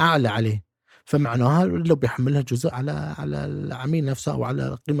 تكلفة أعلى عليه، فمعناها لو بيحملها جزء على العميل نفسه أو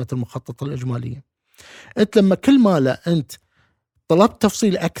على قيمة المخطط الإجمالية. أنت لما كل ما لا أنت طلبت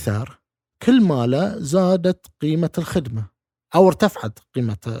تفصيل أكثر، كل ما لا زادت قيمة الخدمة أو ارتفعت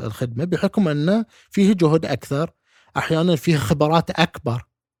قيمة الخدمة، بحكم أنه فيه جهد أكثر، أحيانا فيه خبرات أكبر.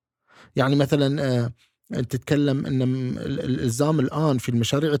 يعني مثلا أنت تتكلم أن الإلزام الآن في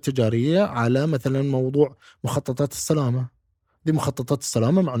المشاريع التجارية على مثلا موضوع مخططات السلامة. دي مخططات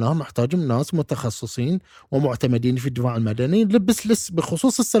السلامة معناها محتاج من ناس متخصصين ومعتمدين في الدفاع المدني لبس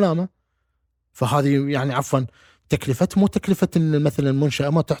بخصوص السلامة. فهذه يعني عفوا تكلفة مو تكلفة إن مثلا المنشأة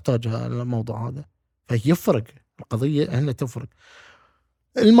ما تحتاجها الموضوع هذا، فيفرق القضية هنا تفرق.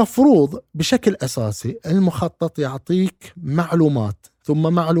 المفروض بشكل أساسي المخطط يعطيك معلومات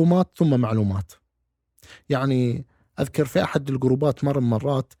ثم معلومات ثم معلومات. يعني أذكر في أحد الجروبات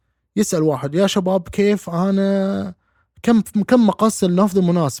مرات يسأل واحد، يا شباب كيف أنا كم مقاس النافذة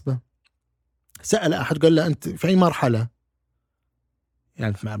المناسبة؟ سأل أحد قال له أنت في أي مرحلة؟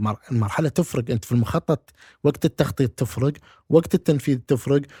 يعني المرحلة تفرق. أنت في المخطط وقت التخطيط تفرق، وقت التنفيذ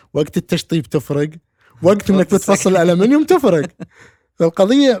تفرق، وقت التشطيب تفرق، وقت إنك بتفصل الألمنيوم تفرق.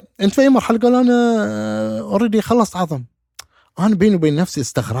 القضية أنت في أي مرحلة؟ قال أنا أوريدي خلصت عظم. أنا بيني وبين نفسي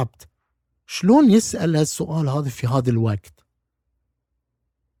استغربت شلون يسأل هالسؤال هذا في هذا الوقت.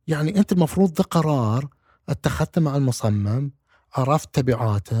 يعني أنت المفروض ذا قرار اتخذته مع المصمم، عرفت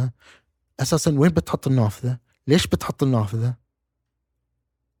تبعاته، أساسا وين بتحط النافذة، ليش بتحط النافذة،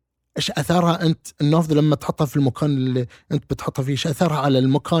 إيش أثرها أنت النافذة لما تحطها في المكان اللي أنت بتحطها فيه، إيش أثرها على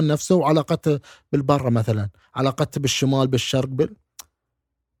المكان نفسه وعلاقته بالبرة مثلا، علاقته بالشمال بالشرق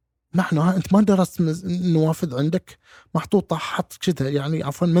معناها أنت ما درست النوافذ عندك محطوطة حط كذا، يعني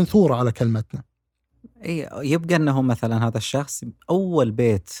عفوا منثورة على كلمتنا. يبقى أنه مثلا هذا الشخص أول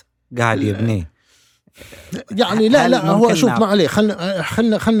بيت قاعد يبنيه، يعني لا هو شوف ما عليه،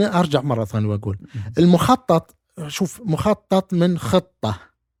 خلنا أرجع مرة ثانية وأقول المخطط، شوف مخطط من خطة.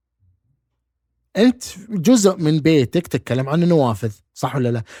 أنت جزء من بيتك تتكلم عن النوافذ صح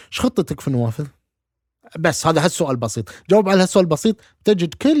ولا لا؟ إيش خطتك في النوافذ؟ بس هذا هالسؤال بسيط، جاوب على هالسؤال بسيط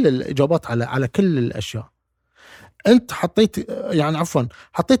تجد كل الإجابات على كل الأشياء. أنت حطيت يعني عفوا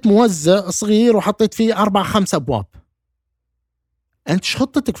حطيت موزع صغير وحطيت فيه 4-5 أبواب، أنت إيش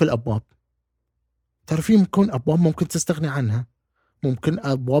خطتك في الأبواب؟ ترى في ممكن أبواب ممكن تستغني عنها، ممكن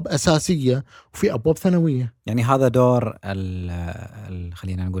أبواب أساسية وفي أبواب ثانوية. يعني هذا دور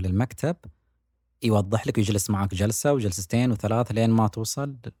خلينا نقول المكتب، يوضح لك، يجلس معك جلسة وجلستين وثلاث لين ما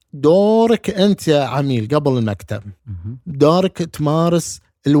توصل. دورك أنت يا عميل قبل المكتب، دورك تمارس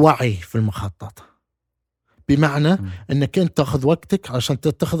الوعي في المخطط، بمعنى أنك أنت تأخذ وقتك عشان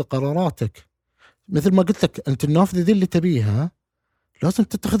تتخذ قراراتك. مثل ما قلت لك أنت النافذة ذي اللي تبيها لازم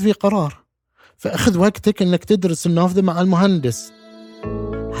تتخذ فيه قرار، فأخذ وقتك أنك تدرس النافذة مع المهندس.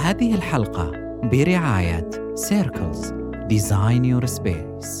 هذه الحلقة برعاية سيركلز ديزاين يور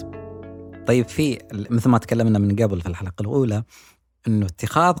سبيس. طيب، في مثل ما تكلمنا من قبل في الحلقة الأولى إنه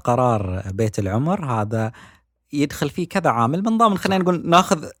اتخاذ قرار بيت العمر هذا يدخل فيه كذا عامل من ضمن، خلينا نقول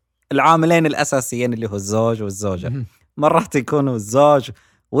ناخذ العاملين الأساسيين اللي هو الزوج والزوجة. مرات يكونوا الزوج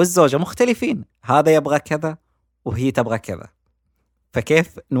والزوجة مختلفين، هذا يبغى كذا وهي تبغى كذا،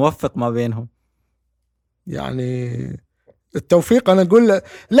 فكيف نوفق ما بينهم؟ يعني التوفيق أنا أقول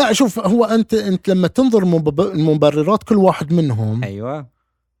لا، شوف، هو أنت لما تنظر المبررات كل واحد منهم، أيوة،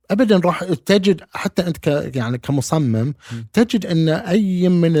 أبدا راح تجد حتى أنت يعني كمصمم تجد أن أي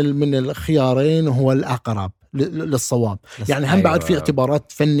من الخيارين هو الأقرب للصواب. يعني هم بعد في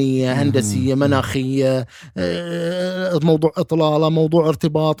اعتبارات فنية هندسية مناخية، موضوع إطلالة، موضوع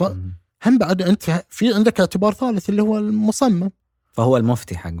ارتباط، هم بعد أنت في عندك اعتبار ثالث اللي هو المصمم، فهو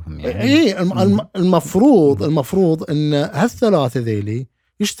المفتي حقهم يعني. إيه المفروض أن هالثلاثة ذيلي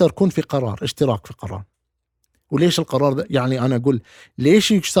يشتركون في قرار، اشتراك في قرار. وليش القرار ده؟ يعني أنا أقول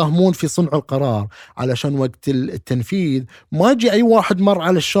ليش يساهمون في صنع القرار؟ علشان وقت التنفيذ ما يجي أي واحد مر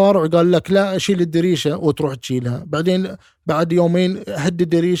على الشارع وقال لك لا شيل الدريشة وتروح تشيلها، بعدين بعد يومين هد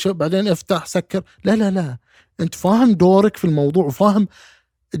الدريشة، بعدين افتح سكر. لا لا لا، أنت فاهم دورك في الموضوع، وفاهم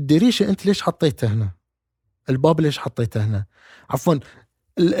الدريشة أنت ليش حطيتها هنا، الباب ليش حطيته هنا،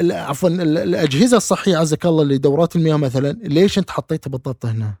 عفوا الأجهزة الصحية عزك الله اللي دورات المياه مثلا ليش أنت حطيتها بالضبط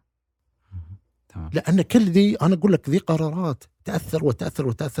هنا؟ لأن كل ذي أنا أقول لك ذي قرارات تأثر وتأثر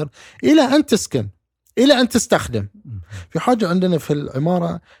وتأثر إلى أن تسكن، إلى أن تستخدم. في حاجة عندنا في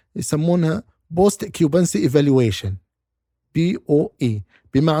العمارة يسمونها Post Occupancy Evaluation POE،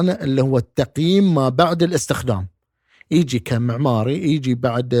 بمعنى اللي هو التقييم ما بعد الاستخدام. يجي كمعماري، يجي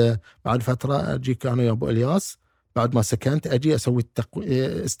بعد فترة أجيك أنا يا أبو إلياس بعد ما سكنت، أجي أسوي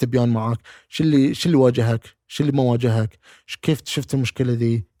استبيان معك، شو اللي واجهك، شو اللي ما واجهك، كيف شفت المشكلة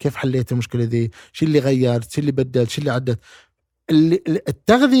ذي، كيف حليت المشكلة ذي، شو اللي غيرت، شو اللي بدلت، شو اللي عدت.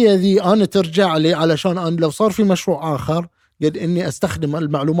 التغذية ذي أنا ترجع لي علشان أنا لو صار في مشروع آخر قد إني أستخدم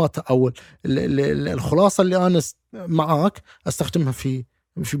المعلومات أو الخلاصة اللي أنا معك أستخدمها في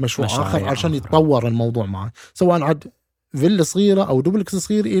مشروع آخر عشان يتطور الموضوع معك، سواء عد فيلا صغيرة أو دوبلكس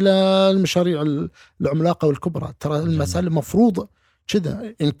صغير إلى المشاريع العملاقة والكبرى. ترى المسألة مفروض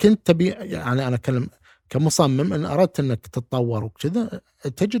كذا. إن كنت تبي، يعني أنا أتكلم كمصمم، إن أردت أنك تتطور وكذا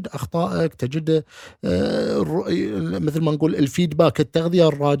تجد أخطائك، تجد مثل ما نقول الفيدباك، التغذية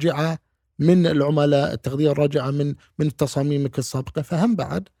الراجعة من العملاء، التغذية الراجعة من تصاميمك السابقة، فهم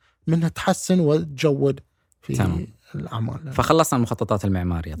بعد منها تحسن وتجود في الأعمال. فخلصنا المخططات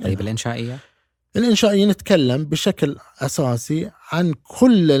المعمارية. طيب الإنشائية نتكلم بشكل أساسي عن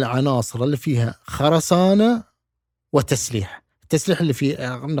كل العناصر اللي فيها خرسانة وتسليح. التسليح اللي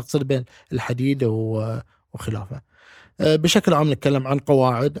فيه نقصد بين الحديد وخلافه. بشكل عام نتكلم عن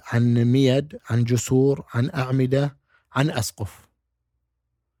قواعد، عن ميد، عن جسور، عن أعمدة، عن أسقف.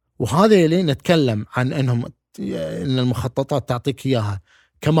 وهذا اللي نتكلم عن إن المخططات تعطيك إياها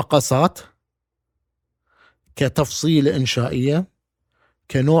كمقاسات، كتفصيل إنشائية،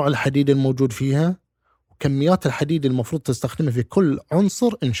 كنوع الحديد الموجود فيها، وكميات الحديد المفروض تستخدمها في كل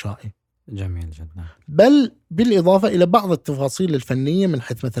عنصر إنشائي. جميل جدا. بل بالإضافة إلى بعض التفاصيل الفنية من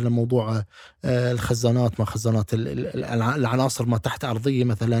حيث مثلا موضوع الخزانات، ما خزانات العناصر ما تحت أرضية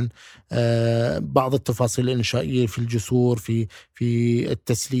مثلا، بعض التفاصيل الإنشائية في الجسور، في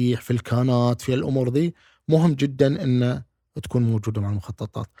التسليح، في الكانات، في الأمور دي مهم جدا أن تكون موجودة مع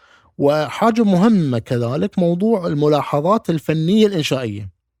المخططات. وحاجة مهمة كذلك موضوع الملاحظات الفنية الإنشائية،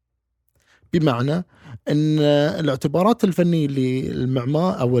 بمعنى أن الاعتبارات الفنية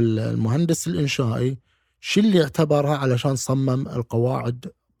للمعمار أو المهندس الإنشائي شو اللي اعتبرها علشان صمم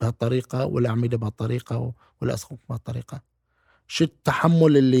القواعد بهالطريقة والأعمدة بهالطريقة والأسقف بهالطريقة، شو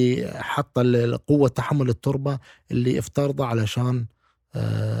التحمل اللي حط قوة تحمل التربة اللي افترضه علشان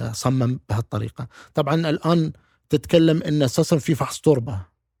صمم بهالطريقة. طبعا الآن تتكلم أن أساسا في فحص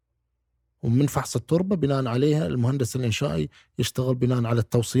تربة، ومن فحص التربة بناء عليها المهندس الإنشائي يشتغل بناء على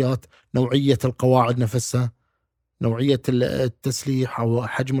التوصيات، نوعية القواعد نفسها، نوعية التسليح أو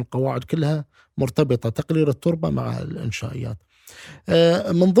حجم القواعد، كلها مرتبطة، تقرير التربة مع الإنشائيات.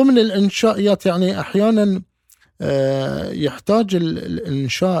 من ضمن الإنشائيات يعني أحيانا يحتاج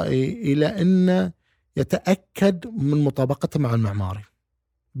الإنشائي إلى أن يتأكد من مطابقته مع المعماري،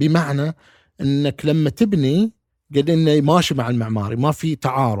 بمعنى أنك لما تبني قد أنه ماشي مع المعماري، ما في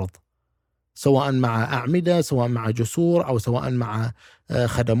تعارض، سواء مع أعمدة، سواء مع جسور، أو سواء مع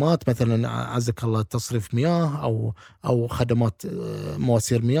خدمات مثلا عزك الله تصريف مياه أو خدمات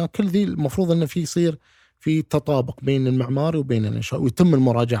مواسير مياه. كل ذي المفروض أنه يصير في تطابق بين المعماري وبين الإنشائي، ويتم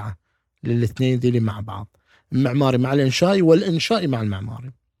المراجعة للاثنين ذي مع بعض، المعماري مع الإنشائي والإنشائي مع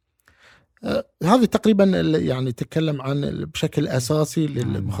المعماري. هذه تقريبا يعني تتكلم عن بشكل أساسي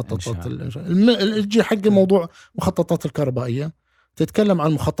للمخططات الجي حق موضوع مخططات الكهربائية. تتكلم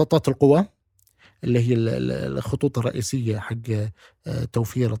عن مخططات القوى اللي هي الخطوط الرئيسية حق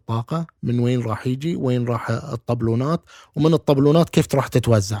توفير الطاقة، من وين راح يجي، وين راح الطبلونات، ومن الطبلونات كيف راح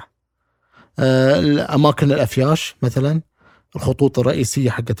تتوزع. أماكن الأفياش مثلا، الخطوط الرئيسية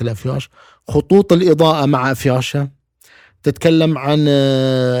حقت الأفياش، خطوط الإضاءة مع أفياشها. تتكلم عن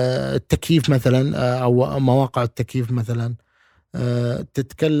التكييف مثلا أو مواقع التكييف مثلا.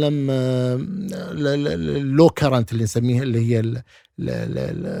 تتكلم اللو كارنت اللي نسميها اللي هي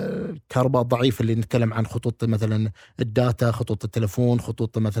الكهرباء الضعيفة، اللي نتكلم عن خطوط مثلا الداتا، خطوط التلفون،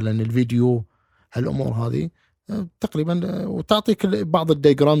 خطوط مثلا الفيديو. هالأمور هذه تقريبا، وتعطيك بعض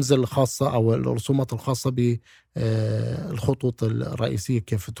الدياجرامز الخاصة أو الرسومات الخاصة بالخطوط الرئيسية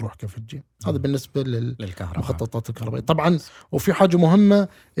كيف تروح كيف تجي. هذا بالنسبة للمخططات الكهربائية. طبعا وفي حاجة مهمة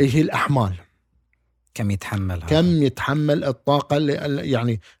هي الأحمال. كم يتحمل الطاقة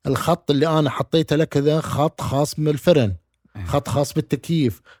يعني الخط اللي أنا حطيته لك ذا خط خاص من الفرن، خط خاص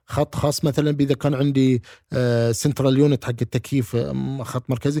بالتكييف، خط خاص مثلا إذا كان عندي سنترال يونت حق التكييف، خط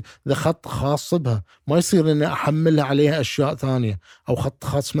مركزي، ذا خط خاص بها. ما يصير إني أحملها عليها أشياء ثانية، أو خط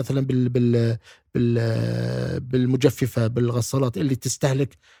خاص مثلا بالمجففة، بالغسالات اللي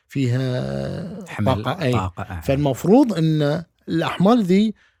تستهلك فيها طاقة. فالمفروض إن الأحمال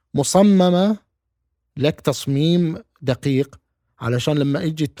ذي مصممة لك تصميم دقيق علشان لما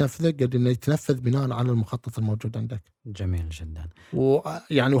يجي تنفذه قد إنه يتنفذ بناء على المخطط الموجود عندك. جميل جدا.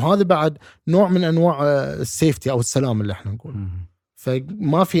 ويعني وهذا بعد نوع من أنواع السيفتي أو السلام اللي احنا نقول.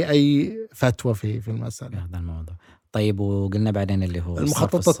 فما في أي فتوى في المسألة هذا الموضوع. طيب وقلنا بعدين اللي هو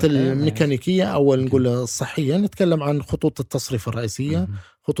المخططات الميكانيكية أو نقول الصحية. نتكلم عن خطوط التصريف الرئيسية،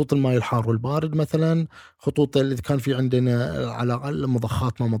 خطوط الماء الحار والبارد مثلا، خطوط اللي كان في عندنا على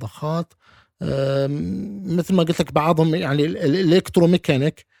المضخات ما مضخات. مثل ما قلت لك بعضهم يعني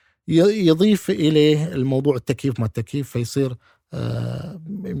الإلكتروميكانيك يضيف إليه الموضوع التكييف ما التكييف، فيصير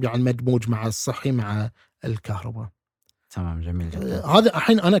يعني مدموج مع الصحي مع الكهرباء. تمام، جميل جدا. هذا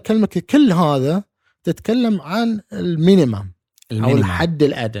الحين أنا أكلمك كل هذا تتكلم عن المينيمم أو الحد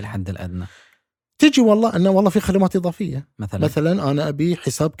الأدنى. تجي والله أنه والله في خدمات إضافية، مثلا أنا أبي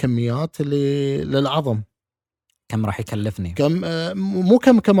حساب كميات للعظم، كم راح يكلفني، مو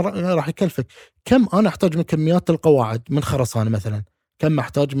كم راح يكلفك، كم أنا أحتاج من كميات القواعد من خرسانة مثلا، كم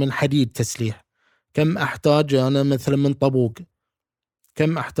أحتاج من حديد تسليح، كم أحتاج أنا مثلا من طبوق،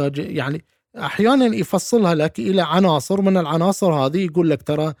 كم أحتاج. يعني أحيانا يفصلها لك إلى عناصر، من العناصر هذه يقول لك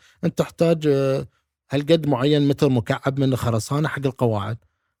ترى أنت تحتاج هالقد معين متر مكعب من الخرسانة حق القواعد،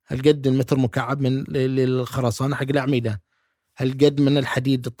 هالقد المتر مكعب من الخرسانة حق الأعمدة، هالقد من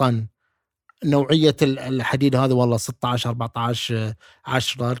الحديد طن، نوعية الحديد هذا والله 16 14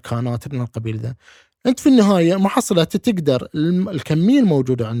 10 كانات من القبيل ذا. أنت في النهاية محصلة تقدر الكمية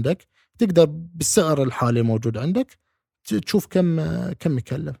الموجودة عندك، تقدر بالسعر الحالي الموجود عندك تشوف كم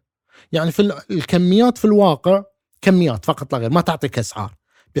يكلف. يعني في الكميات في الواقع كميات فقط لا غير، ما تعطيك أسعار،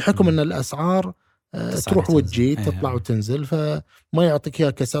 بحكم أن الأسعار تروح وتجي تطلع وتنزل، فما يعطيك إياه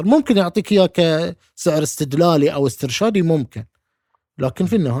كسعر. ممكن يعطيك إياه كسعر استدلالي أو استرشادي ممكن، لكن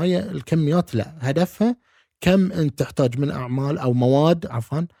في النهاية الكميات لا، هدفها كم أنت تحتاج من أعمال أو مواد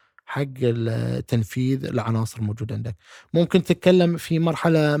عفوا حق تنفيذ العناصر الموجودة عندك. ممكن تتكلم في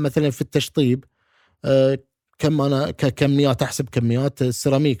مرحلة مثلا في التشطيب، كم أنا ككميات أحسب كميات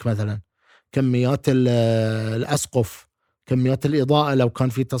السيراميك مثلا، كميات الأسقف، كميات الإضاءة لو كان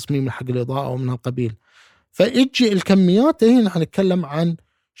في تصميم حق الإضاءة أو من القبيل. فإجي الكميات هنا نحن نتكلم عن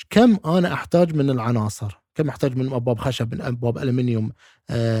كم أنا أحتاج من العناصر، كم أحتاج من أبواب خشب، من أبواب ألمنيوم،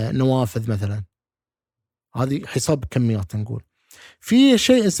 نوافذ مثلا. هذه حساب كميات. نقول في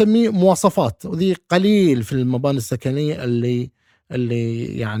شيء نسميه مواصفات، وذي قليل في المباني السكنية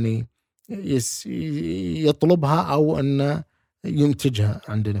اللي يعني يطلبها أو أن ينتجها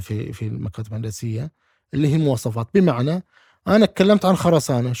عندنا في المكاتب الهندسية، اللي هي مواصفات. بمعنى أنا اتكلمت عن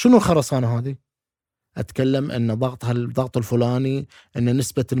خرسانة، شنو الخرسانة هذه؟ أتكلم أن ضغطها الضغط الفلاني، أن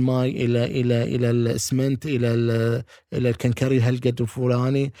نسبة الماء إلى الإسمنت إلى الكنكري هالقد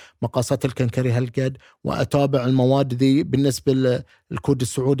الفلاني، مقاسات الكنكري هالقد، وأتابع المواد ذي بالنسبة للكود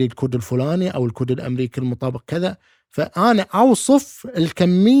السعودي الكود الفلاني أو الكود الأمريكي المطابق كذا. فأنا أوصف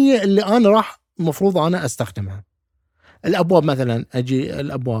الكمية اللي أنا راح مفروض أنا أستخدمها. الأبواب مثلا، أجي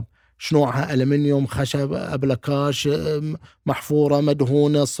الأبواب شنوعها، ألمنيوم، خشب، أبلكاش، محفورة،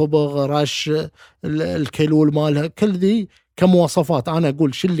 مدهونة، صبغ، رش، الكيلول مالها، كل ذي كمواصفات. أنا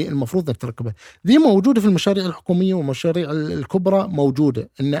أقول شو اللي المفروض أنك تركبه. ذي موجودة في المشاريع الحكومية والمشاريع الكبرى، موجودة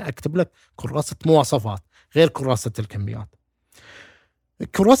إن أكتب لك كراسة مواصفات غير كراسة الكميات.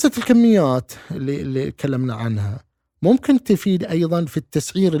 كراسة الكميات اللي تكلمنا عنها ممكن تفيد أيضا في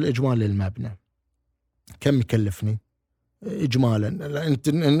التسعير الإجمالي للمبنى. كم يكلفني إجمالا؟ أنت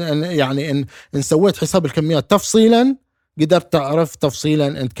يعني إن سويت حساب الكميات تفصيلا قدرت تعرف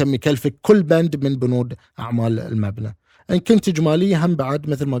تفصيلا أنت كم يكلفك كل بند من بنود أعمال المبنى. إن كنت إجمالية هم بعد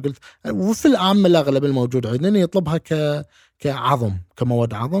مثل ما قلت، وفي العام الأغلب الموجود عندنا يطلبها كعظم،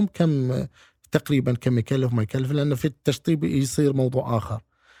 كمواد عظم، كم تقريبا كم يكلف ما يكلف، لأن في التشطيب يصير موضوع آخر،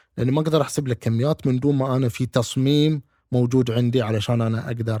 لأن ما أقدر أحسب لك كميات من دون ما أنا في تصميم موجود عندي علشان أنا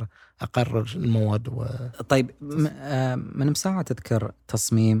أقدر أقرر المواد. طيب من مساعة تذكر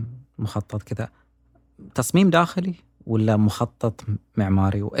تصميم مخطط كذا، تصميم داخلي ولا مخطط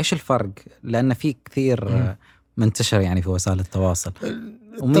معماري، وإيش الفرق؟ لأن في كثير منتشر يعني في وسائل التواصل،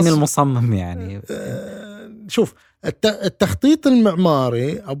 ومين المصمم يعني؟ شوف، التخطيط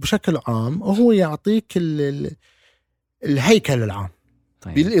المعماري أو بشكل عام هو يعطيك الهيكل العام.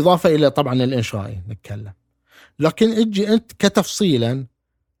 طيب. بالإضافة إلى طبعا الإنشائي نتكلم، لكن اجي أنت كتفصيلا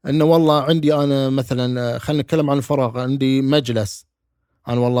إنه والله عندي أنا مثلا، خلينا نتكلم عن الفراغ، عندي مجلس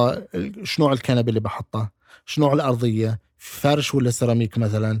أنا والله شنو الكنبة اللي بحطه، شنو الأرضية، فرش ولا سيراميك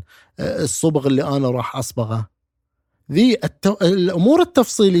مثلا، الصبغ اللي أنا راح أصبغه، ذي الأمور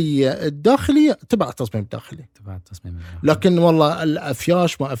التفصيلية الداخلية تبع التصميم الداخلي. لكن والله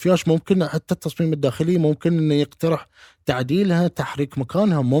الأفياش ما أفياش، ممكن حتى التصميم الداخلي ممكن إنه يقترح تعديلها، تحريك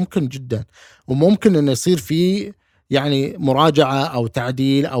مكانها، ممكن جدا، وممكن إنه يصير فيه يعني مراجعة أو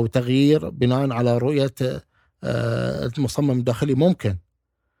تعديل أو تغيير بناء على رؤية المصمم الداخلي ممكن.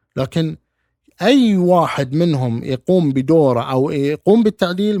 لكن أي واحد منهم يقوم بدوره أو يقوم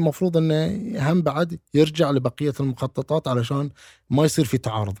بالتعديل مفروض أنه هم بعد يرجع لبقية المخططات علشان ما يصير في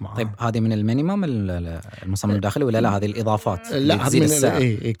تعارض معه. طيب هذه من المينيمم المصمم الداخلي ولا لا هذه الإضافات؟ لا هذه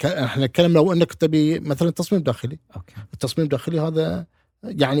من احنا نتكلم لو أنك تبي مثلا تصميم داخلي. أوكي. التصميم الداخلي هذا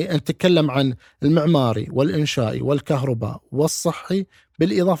يعني أنت تتكلم عن المعماري والإنشائي والكهرباء والصحي،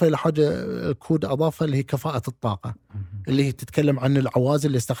 بالإضافة إلى حاجة كود أضافة اللي هي كفاءة الطاقة، اللي هي تتكلم عن العوازل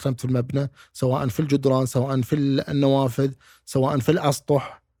اللي استخدمت في المبنى، سواء في الجدران، سواء في النوافذ، سواء في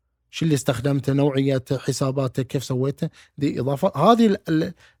الأسطح، شو اللي استخدمته، نوعيته، حساباته، كيف سويته. دي إضافة. هذه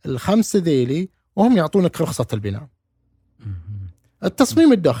الخمسة ذيلي وهم يعطونك رخصة البناء.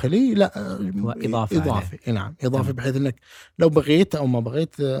 التصميم الداخلي لا إضافي. نعم إضافي، بحيث أنك لو بغيت أو ما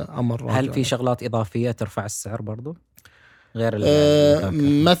بغيت أمر. هل في شغلات إضافية ترفع السعر برضو غير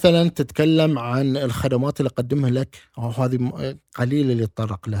مثلا تتكلم عن الخدمات اللي قدمها لك، هذه قليل اللي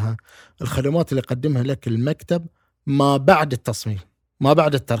يتطرق لها، الخدمات اللي قدمها لك المكتب ما بعد التصميم، ما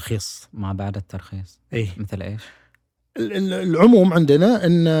بعد الترخيص. إيه؟ مثل إيش؟ العموم عندنا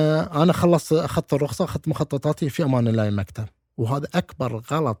إن أنا أخذت الرخصة، أخذت مخططاتي في أمان الله المكتب، وهذا أكبر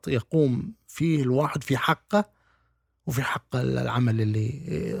غلط يقوم فيه الواحد في حقه وفي حق العمل اللي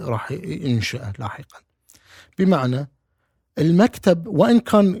راح ينشأه لاحقا. بمعنى المكتب وإن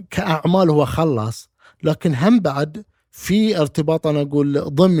كان كأعمال هو خلص، لكن هم بعد في ارتباط أنا أقول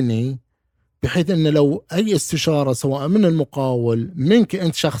ضمني، بحيث أن لو أي استشارة سواء من المقاول منك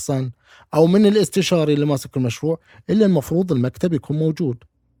أنت شخصا أو من الاستشاري اللي ماسك المشروع، إلا المفروض المكتب يكون موجود.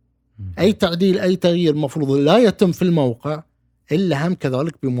 أي تعديل أي تغيير مفروض لا يتم في الموقع إلا هم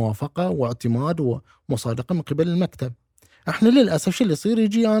كذلك بموافقة واعتماد ومصادقة من قبل المكتب. احنا للأسف شو اللي يصير،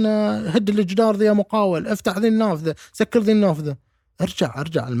 يجي أنا هد الجدار ذي مقاول، افتح ذي النافذة، سكر ذي النافذة،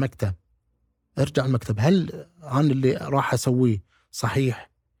 ارجع المكتب. هل أنا اللي راح أسويه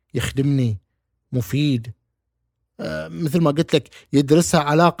صحيح، يخدمني، مفيد، مثل ما قلت لك يدرسها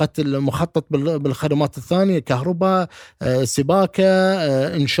علاقة المخطط بالخدمات الثانية، كهرباء، سباكة،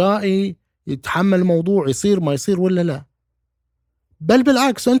 إنشائي، يتحمل الموضوع، يصير ما يصير ولا لا. بل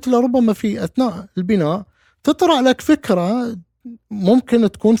بالعكس، أنت لربما في أثناء البناء تطرأ لك فكرة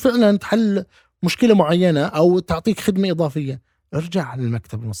ممكن تكون فعلا تحل مشكلة معينة أو تعطيك خدمة إضافية، ارجع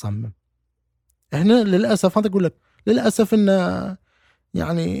للمكتب المصمم. هنا للأسف هذا أقول لك للأسف إنه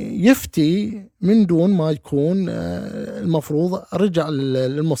يعني يفتي من دون ما يكون المفروض رجع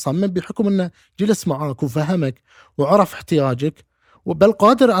للمصمم، بحكم إنه جلس معاك وفهمك وعرف احتياجك، وبل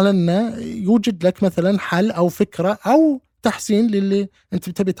قادر على إنه يوجد لك مثلا حل أو فكرة أو تحسين للي أنت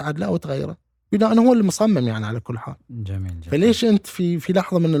تبي تعدله أو تغيره، بناء هو اللي مصمم يعني على كل حال. جميل. فليش أنت في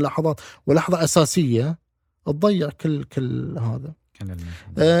لحظة من اللحظات ولحظة أساسية تضيع كل هذا؟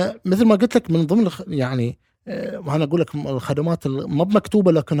 مثل ما قلت لك من ضمن يعني وأنا أقول لك الخدمات ما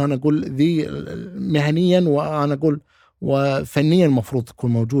بمكتوبة، لكن أنا أقول ذي مهنيا وأنا أقول وفنيا المفروض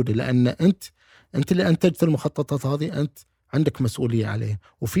تكون موجودة، لأن أنت اللي أنتجت المخططات هذه، أنت عندك مسؤولية عليه،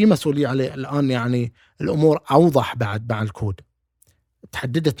 وفي مسؤولية عليه الآن. يعني الأمور أوضح بعد الكود،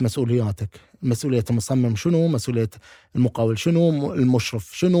 تحددت مسؤولياتك، مسؤولية المصمم شنو، مسؤولية المقاول شنو،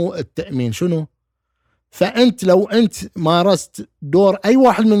 المشرف شنو، التأمين شنو. فأنت لو أنت مارست دور أي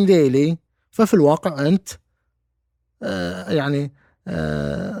واحد من ذيلي ففي الواقع أنت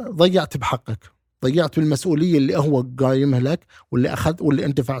ضيعت بحقك، ضيعت بالمسؤولية اللي هو قايمها لك واللي أخذ واللي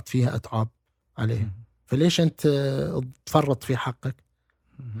أنت دفعت فيها أتعاب عليه. فليش أنت تفرط في حقك؟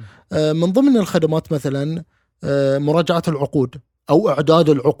 من ضمن الخدمات مثلا مراجعة العقود أو إعداد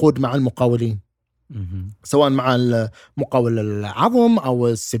العقود مع المقاولين، سواء مع المقاول العظم أو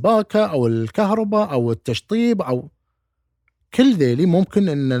السباكة أو الكهرباء أو التشطيب أو كل ذيلي. ممكن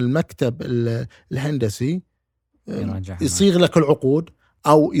أن المكتب الهندسي يصيغ لك العقود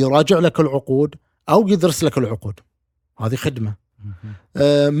أو يراجع لك العقود أو يدرس لك العقود. هذه خدمة.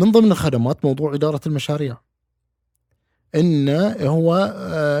 من ضمن الخدمات موضوع إدارة المشاريع، إنه هو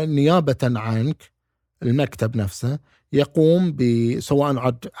نيابة عنك المكتب نفسه يقوم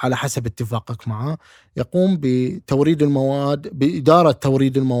سواء على حسب اتفاقك معه، يقوم بتوريد المواد، بإدارة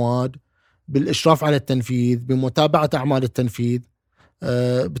توريد المواد، بالإشراف على التنفيذ، بمتابعة أعمال التنفيذ،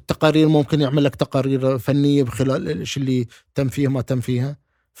 بالتقارير. ممكن يعمل لك تقارير فنية بخلال الإيش اللي تم فيها ما تم فيها.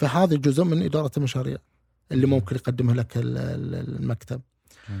 فهذا جزء من إدارة المشاريع اللي ممكن يقدمها لك المكتب.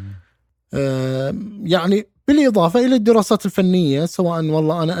 يعني بالإضافة إلى الدراسات الفنية، سواء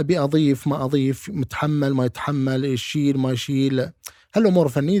والله أنا أبي أضيف ما أضيف، متحمل ما يتحمل، يشيل ما يشيل، هالأمور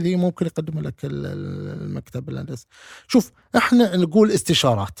الفنية ذي ممكن يقدمها لك المكتب الهندسي. شوف إحنا نقول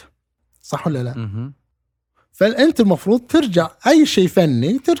استشارات، صح ولا لا؟ فأنت المفروض ترجع أي شيء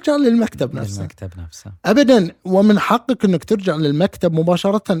فني ترجع للمكتب نفسه. أبدا، ومن حقك أنك ترجع للمكتب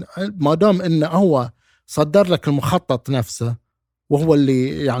مباشرة ما دام أنه هو صدر لك المخطط نفسه وهو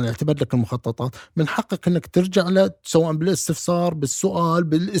اللي يعني اعتمد لك المخططات. من حقك أنك ترجع له سواء بالاستفسار، بالسؤال،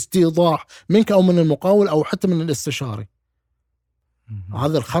 بالاستيضاح منك أو من المقاول أو حتى من الاستشاري.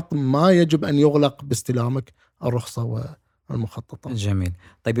 هذا الخط ما يجب أن يغلق باستلامك الرخصة والمخططات. جميل.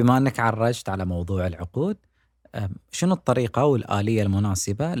 طيب بما أنك عرجت على موضوع العقود، شنو الطريقة والآلية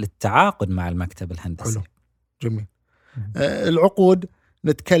المناسبة للتعاقد مع المكتب الهندسي؟ حلو. جميل. العقود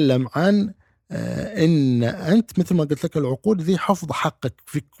نتكلم عن إن أنت مثل ما قلت لك العقود ذي حفظ حقك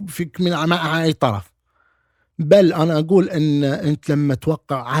فيك مع أي طرف. بل أنا أقول إن أنت لما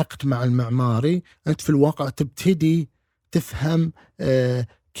توقع عقد مع المعماري أنت في الواقع تبتدي تفهم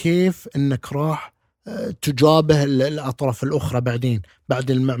كيف إنك راح تجابه الأطراف الأخرى بعدين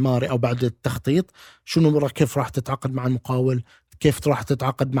بعد المعماري أو بعد التخطيط. شنو كيف راح تتعاقد مع المقاول، كيف راح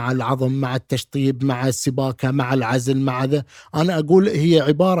تتعاقد مع العظم، مع التشطيب، مع السباكة، مع العزل، مع ذا. أنا أقول هي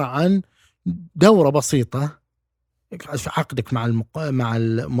عبارة عن دورة بسيطة في عقدك مع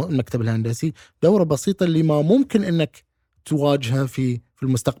المكتب الهندسي، دورة بسيطة اللي ما ممكن إنك تواجهها في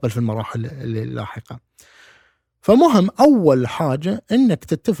المستقبل في المراحل اللاحقة. فمهم أول حاجة إنك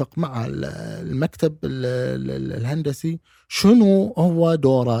تتفق مع المكتب الهندسي شنو هو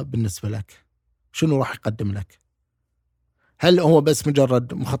دوره بالنسبة لك، شنو راح يقدم لك. هل هو بس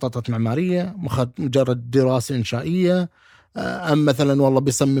مجرد مخططات معمارية، مجرد دراسة إنشائية، أم مثلا والله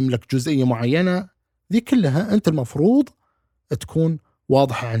بيصمم لك جزئية معينة. ذي كلها أنت المفروض تكون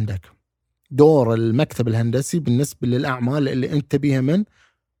واضحة عندك. دور المكتب الهندسي بالنسبة للأعمال اللي أنت بيها من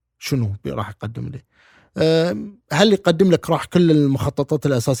شنو راح يقدم لي. هل يقدم لك راح كل المخططات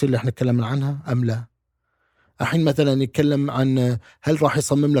الأساسية اللي احنا تكلمنا عنها أم لا؟ الحين مثلا يتكلم عن هل راح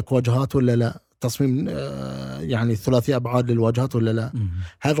يصمم لك واجهات ولا لا، تصميم يعني ثلاثي أبعاد للواجهات ولا لا،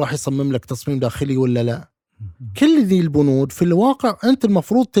 هل راح يصمم لك تصميم داخلي ولا لا. كل ذي البنود في الواقع أنت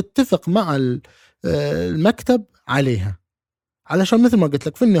المفروض تتفق مع المكتب عليها، علشان مثل ما قلت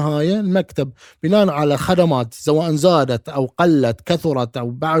لك في النهاية المكتب بناء على خدمات سواء زادت أو قلت، كثرت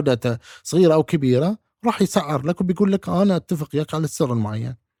أو بعدت، صغيرة أو كبيرة، راح يسعر لك وبيقول لك أنا أتفق ياك على السر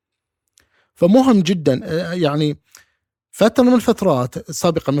المعين. فمهم جدا يعني فترة من الفترات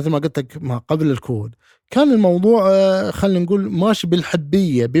سابقا مثل ما قلت لك ما قبل الكود كان الموضوع خلينا نقول ماشي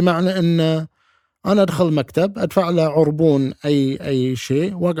بالحبية، بمعنى أن أنا أدخل المكتب أدفع له عربون أي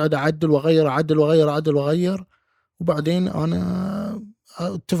شيء وأقعد أعدل وأغير أعدل وأغير أعدل وأغير، وبعدين أنا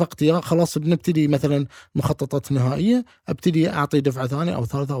اتفقت يا خلاص بنبتدي مثلا مخططات نهائية، أبتدي أعطي دفعة ثانية أو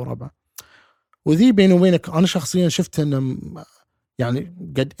ثالثة أو رابعة. وذي بيني وبينك أنا شخصيا شفت أن يعني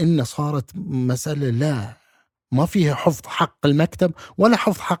قد إن صارت مسألة لا ما فيها حفظ حق المكتب ولا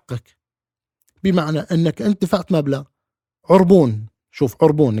حفظ حقك، بمعنى أنك أنت دفعت مبلغ عربون. شوف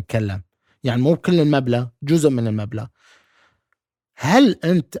عربون نتكلم يعني مو كل المبلغ، جزء من المبلغ. هل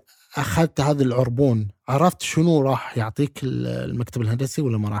أنت أخذت هذا العربون عرفت شنو راح يعطيك المكتب الهندسي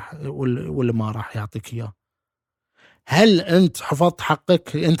ولا ما راح يعطيك إياه؟ هل أنت حفظت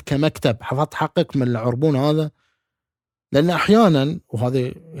حقك أنت كمكتب، حفظت حقك من العربون هذا؟ لأن أحيانا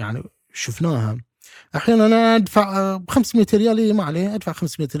وهذا يعني شفناها. أحيانا أنا أدفع 500 ريال، ما عليه، أدفع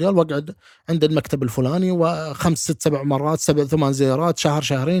 500 ريال وأقعد عند المكتب الفلاني 5 6 7 مرات 7 8 زيارات، شهر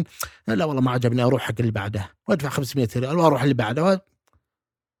شهرين، لا والله ما عجبني، أروح حق اللي بعده وأدفع 500 ريال وأروح اللي بعده.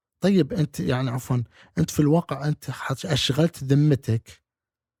 طيب أنت يعني عفوا، أنت في الواقع أنت أشغلت ذمتك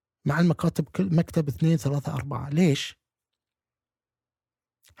مع المكاتب، كل مكتب 2 3 4. ليش؟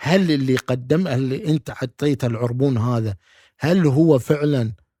 هل اللي قدم، اللي أنت عطيته العربون هذا، هل هو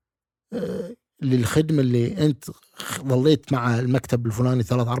فعلا للخدمة اللي أنت ظليت مع المكتب الفلاني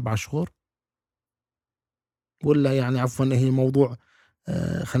 3 4 شهور؟ ولا يعني عفوا هي موضوع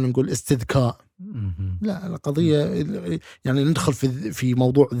خلينا نقول استذكاء؟ لا، القضية يعني ندخل في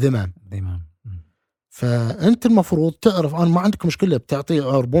موضوع ذمم. فأنت المفروض تعرف، أنا ما عندك مشكلة بتعطي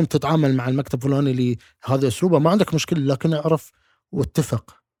عربون تتعامل مع المكتب الفلاني لهذا أسلوبه، ما عندك مشكلة، لكن اعرف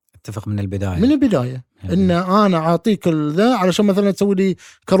واتفق من البداية إن أنا أعطيك ذا علشان مثلا تسوي لي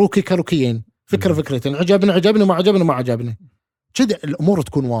كروكيين، فكرتين، عجبني ما عجبني كذا، الأمور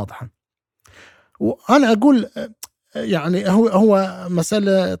تكون واضحة. وأنا أقول يعني هو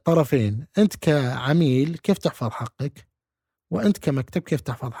مسألة طرفين، أنت كعميل كيف تحفظ حقك، وأنت كمكتب كيف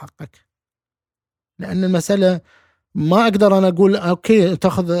تحفظ حقك. لأن المسألة ما أقدر أنا أقول أوكي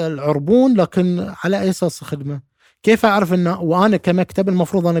تأخذ العربون، لكن على أي أساس خدمة؟ كيف أعرف إنه وأنا كمكتب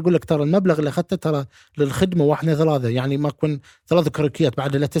المفروض أنا أقول لك ترى المبلغ اللي أخذته ترى للخدمة 1 2 3، يعني ما أكون 3 كروكيات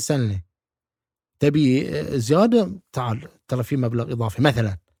بعد لا تسألني تبي زيادة، تعال ترى في مبلغ إضافي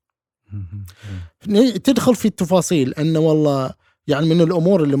مثلا. تدخل في التفاصيل أنه والله يعني من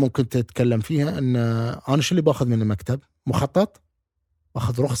الأمور اللي ممكن تتكلم فيها أن أنا شو اللي باخذ من المكتب؟ مخطط،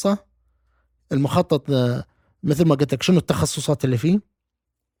 باخذ رخصة. المخطط مثل ما قلت لك شنو التخصصات اللي فيه،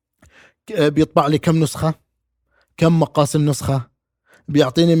 بيطبع لي كم نسخة، كم مقاس النسخة،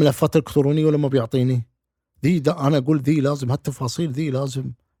 بيعطيني ملفات إلكترونية ولا ما بيعطيني. أنا أقول ذي لازم، هالتفاصيل ذي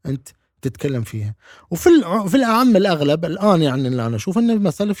لازم أنت تتكلم فيها. وفي الأعم الأغلب الآن يعني اللي أنا أشوف أن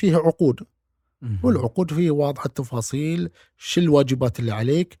المسألة فيها عقود، والعقود فيه واضحة التفاصيل، شو الواجبات اللي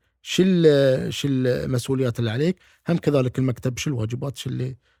عليك، شو المسؤوليات اللي عليك، هم كذلك المكتب شو الواجبات شو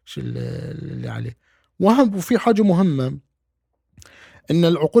اللي عليه. وفي حاجة مهمة إن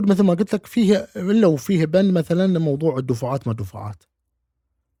العقود مثل ما قلت لك فيها لو فيه بند مثلا موضوع الدفعات ما دفعات،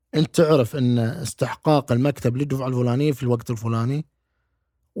 أنت تعرف أن استحقاق المكتب للدفعة الفلانية في الوقت الفلاني،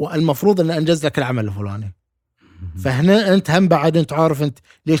 والمفروض أن أنجز لك العمل الفلاني. فهنا أنت هم بعد أنت عارف أنت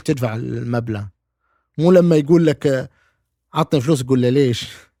ليش تدفع المبلغ، مو لما يقول لك عطني فلوس تقول له ليش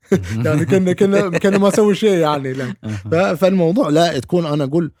يعني كنا ما سوي شيء يعني. لا. فالموضوع لا تكون أنا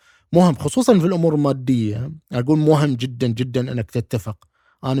أقول مهم، خصوصا في الأمور المادية، أقول مهم جدا جدا أنك تتفق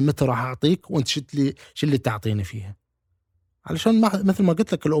أنا متى راح أعطيك وأنت شو اللي تعطيني فيها، علشان مثل ما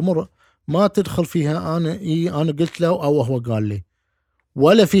قلت لك الأمور ما تدخل فيها أنا قلت له أو هو قال لي،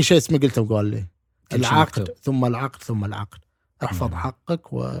 ولا في شيء اسمه قلته وقال لي. العقد ثم العقد ثم العقد. احفظ حقك.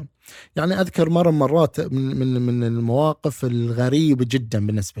 يعني أذكر مرات من المواقف الغريبة جدا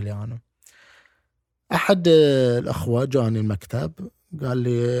بالنسبة لي أنا، أحد الأخوة جاني المكتب قال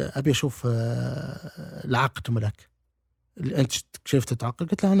لي أبي أشوف العقد ملك، أنت شفت العقد؟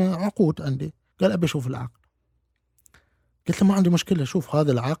 قلت له أنا عقود عندي. قال أبي أشوف العقد. قلت له ما عندي مشكلة، شوف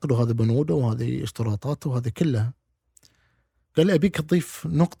هذا العقد وهذا بنوده وهذه اشتراطاته وهذه كلها. قال لي أبيك تضيف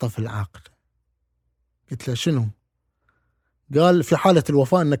نقطة في العقد. قلت له شنو؟ قال في حالة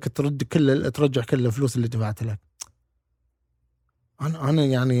الوفاة أنك ترجع كل الفلوس اللي دفعت لك. أنا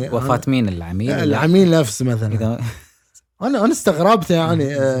يعني وفاة مين؟ العميل نفسه مثلا. أنا استغربت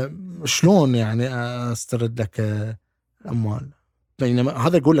يعني شلون يعني أسترد لك أموال، بينما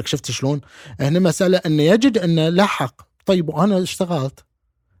هذا يقول لك شفت شلون هنا مسألة أن يجد أن لا حق. طيب وأنا اشتغلت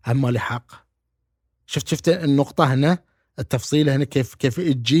أما لي حق. شفت النقطة هنا، التفصيل هنا كيف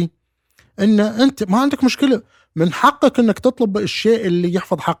تجي أن أنت ما عندك مشكلة، من حقك أنك تطلب الشيء اللي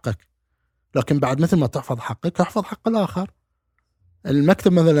يحفظ حقك، لكن بعد مثل ما تحفظ حقك يحفظ حق الآخر.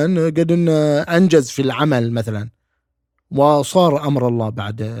 المكتب مثلا قد أن أنجز في العمل مثلا وصار أمر الله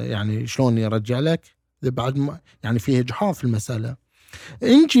بعد يعني شلون يرجع لك بعد يعني فيه إجحاف في المسألة.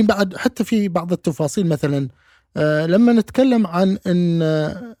 نجي بعد حتى في بعض التفاصيل مثلا لما نتكلم عن أن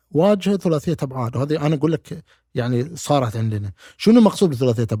واجهة ثلاثية أبعاد، وهذه أنا أقول لك يعني صارت عندنا. شنو مقصود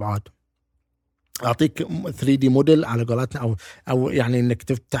بثلاثية أبعاد؟ أعطيك 3D موديل على قولتنا، أو يعني إنك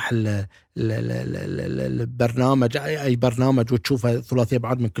تفتح البرنامج أي برنامج وتشوفه ثلاثي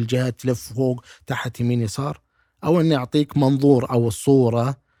أبعاد من كل جهة، تلف فوق تحت يمين يسار، أو إني أعطيك منظور أو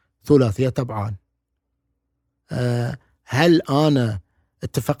الصورة ثلاثية أبعاد. هل أنا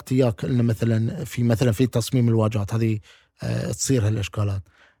اتفقت إياك إن مثلا في تصميم الواجهات هذه تصير هالإشكالات،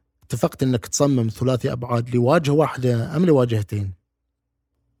 اتفقت إنك تصمم ثلاثي أبعاد لواجهة واحدة أم لواجهتين؟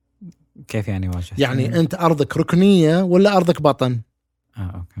 كيف يعني واجهتين؟ يعني أنت أرضك ركنية ولا أرضك بطن؟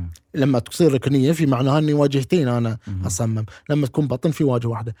 أوكي. لما تصير ركنية في معناها أني واجهتين أنا أصمم، لما تكون بطن في واجهة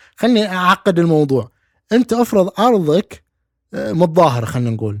واحدة. خلني أعقد الموضوع. أنت أفرض أرضك متظاهرة، خلنا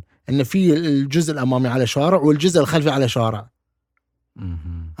نقول أن في الجزء الأمامي على شارع والجزء الخلفي على شارع.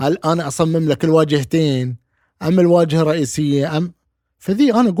 هل أنا أصمم لك الواجهتين أم الواجهة الرئيسية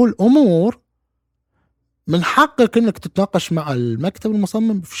فذي أنا أقول أمور من حقك أنك تتناقش مع المكتب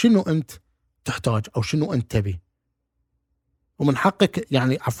المصمم في شنو أنت تحتاج أو شنو أنت تبي، ومن حقك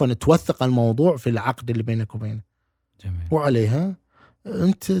يعني عفوا توثق الموضوع في العقد اللي بينك وبينه. جميل. وعليها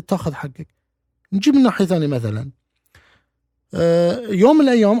أنت تأخذ حقك. نجيب من ناحية ثانية مثلا، يوم من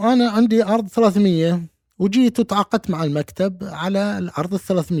الأيام أنا عندي أرض 300 وجيت وتعاقدت مع المكتب على الأرض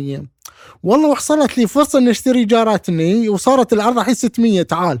 300، والله وحصلت لي فرصة إن أشتري جاراتني وصارت الأرض الحين 600.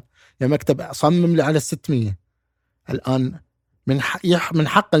 تعال يا مكتب أصمم لي على 600. الآن من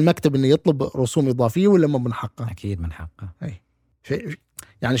حق المكتب إنه يطلب رسوم إضافية ولا ما من حقه؟ أكيد من حقه.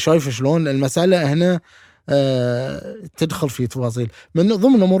 يعني شايف شلون المسألة هنا تدخل في تفاصيل. من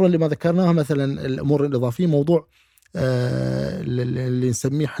ضمن الأمور اللي ما ذكرناها مثلا الأمور الإضافية، موضوع اللي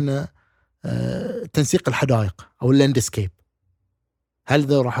نسميه احنا تنسيق الحدائق أو اللاندسكيب. هل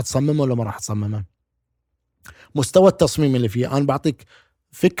ذا راح تصممه ولا ما راح تصممه؟ مستوى التصميم اللي فيه، أنا بعطيك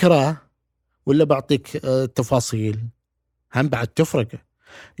فكرة ولا بعطيك تفاصيل؟ هم بعد تفرق.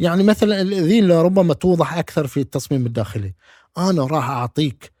 يعني مثلا ذي ربما توضح أكثر في التصميم الداخلي. أنا راح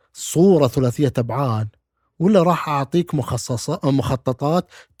أعطيك صورة ثلاثية أبعاد ولا راح أعطيك مخططات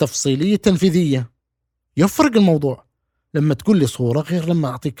تفصيلية تنفيذية؟ يفرق الموضوع لما تقول لي صورة غير لما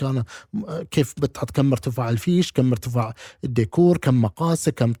أعطيك أنا كيف بتحط كم ارتفاع الفيش، كم ارتفاع الديكور، كم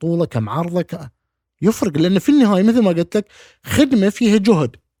مقاسه، كم طوله، كم عرضه. يفرق، لأن في النهاية مثل ما قلت لك خدمة فيها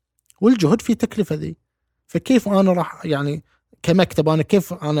جهد، والجهد فيه تكلفة ذي. فكيف أنا راح يعني كمكتب أنا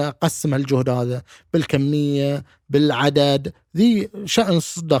كيف أنا أقسم هالجهد هذا بالكمية بالعدد؟ ذي شأن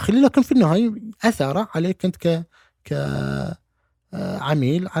داخلي، لكن في النهاية أثره عليك أنت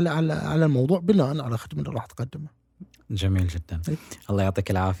كعميل على الموضوع بناء على خدمة اللي راح تقدمه. جميل جدا. الله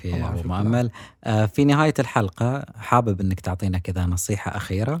يعطيك العافية يا أبو مؤمل. في نهاية الحلقة حابب أنك تعطينا كذا نصيحة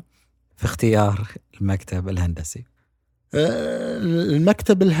أخيرة في اختيار المكتب الهندسي.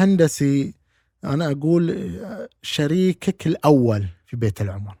 المكتب الهندسي أنا أقول شريكك الأول في بيت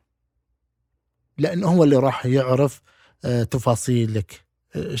العمر، لأنه هو اللي راح يعرف تفاصيلك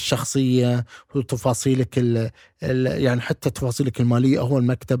الشخصية وتفاصيلك يعني حتى تفاصيلك المالية هو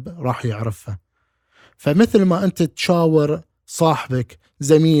المكتب راح يعرفها. فمثل ما أنت تشاور صاحبك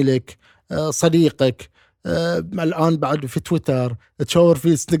زميلك صديقك الآن بعد في تويتر تشاور في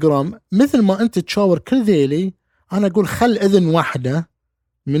انستغرام، مثل ما أنت تشاور كل ذيلي، أنا أقول خل إذن واحدة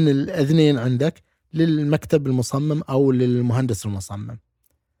من الأذنين عندك للمكتب المصمم أو للمهندس المصمم.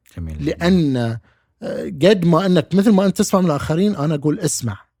 جميل. لأن قد ما أنك مثل ما أنت تسمع من الآخرين، أنا أقول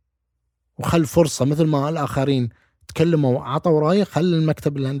اسمع وخل فرصة مثل ما الآخرين تكلموا وعطوا رأي، خل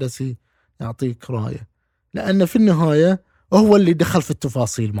المكتب الهندسي يعطيك رأيه، لأن في النهاية هو اللي دخل في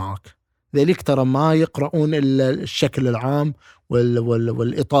التفاصيل معك. ذلك ترى ما يقرؤون إلا الشكل العام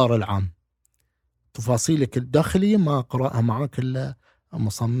والإطار العام، تفاصيلك الداخلية ما قرأها معك إلا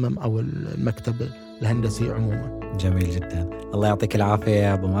المصمم أو المكتب الهندسي عموما. جميل جدا. الله يعطيك العافية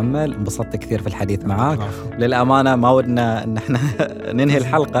يا أبو مؤمل، انبسطت كثير في الحديث معك. للأمانة ما ودنا إن احنا ننهي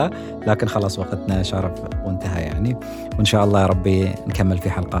الحلقة، لكن خلاص وقتنا شرف وانتهى يعني، وإن شاء الله يا ربي نكمل في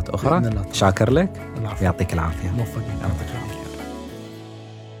حلقات أخرى. شاكر لك، يعطيك العافية. موفقين.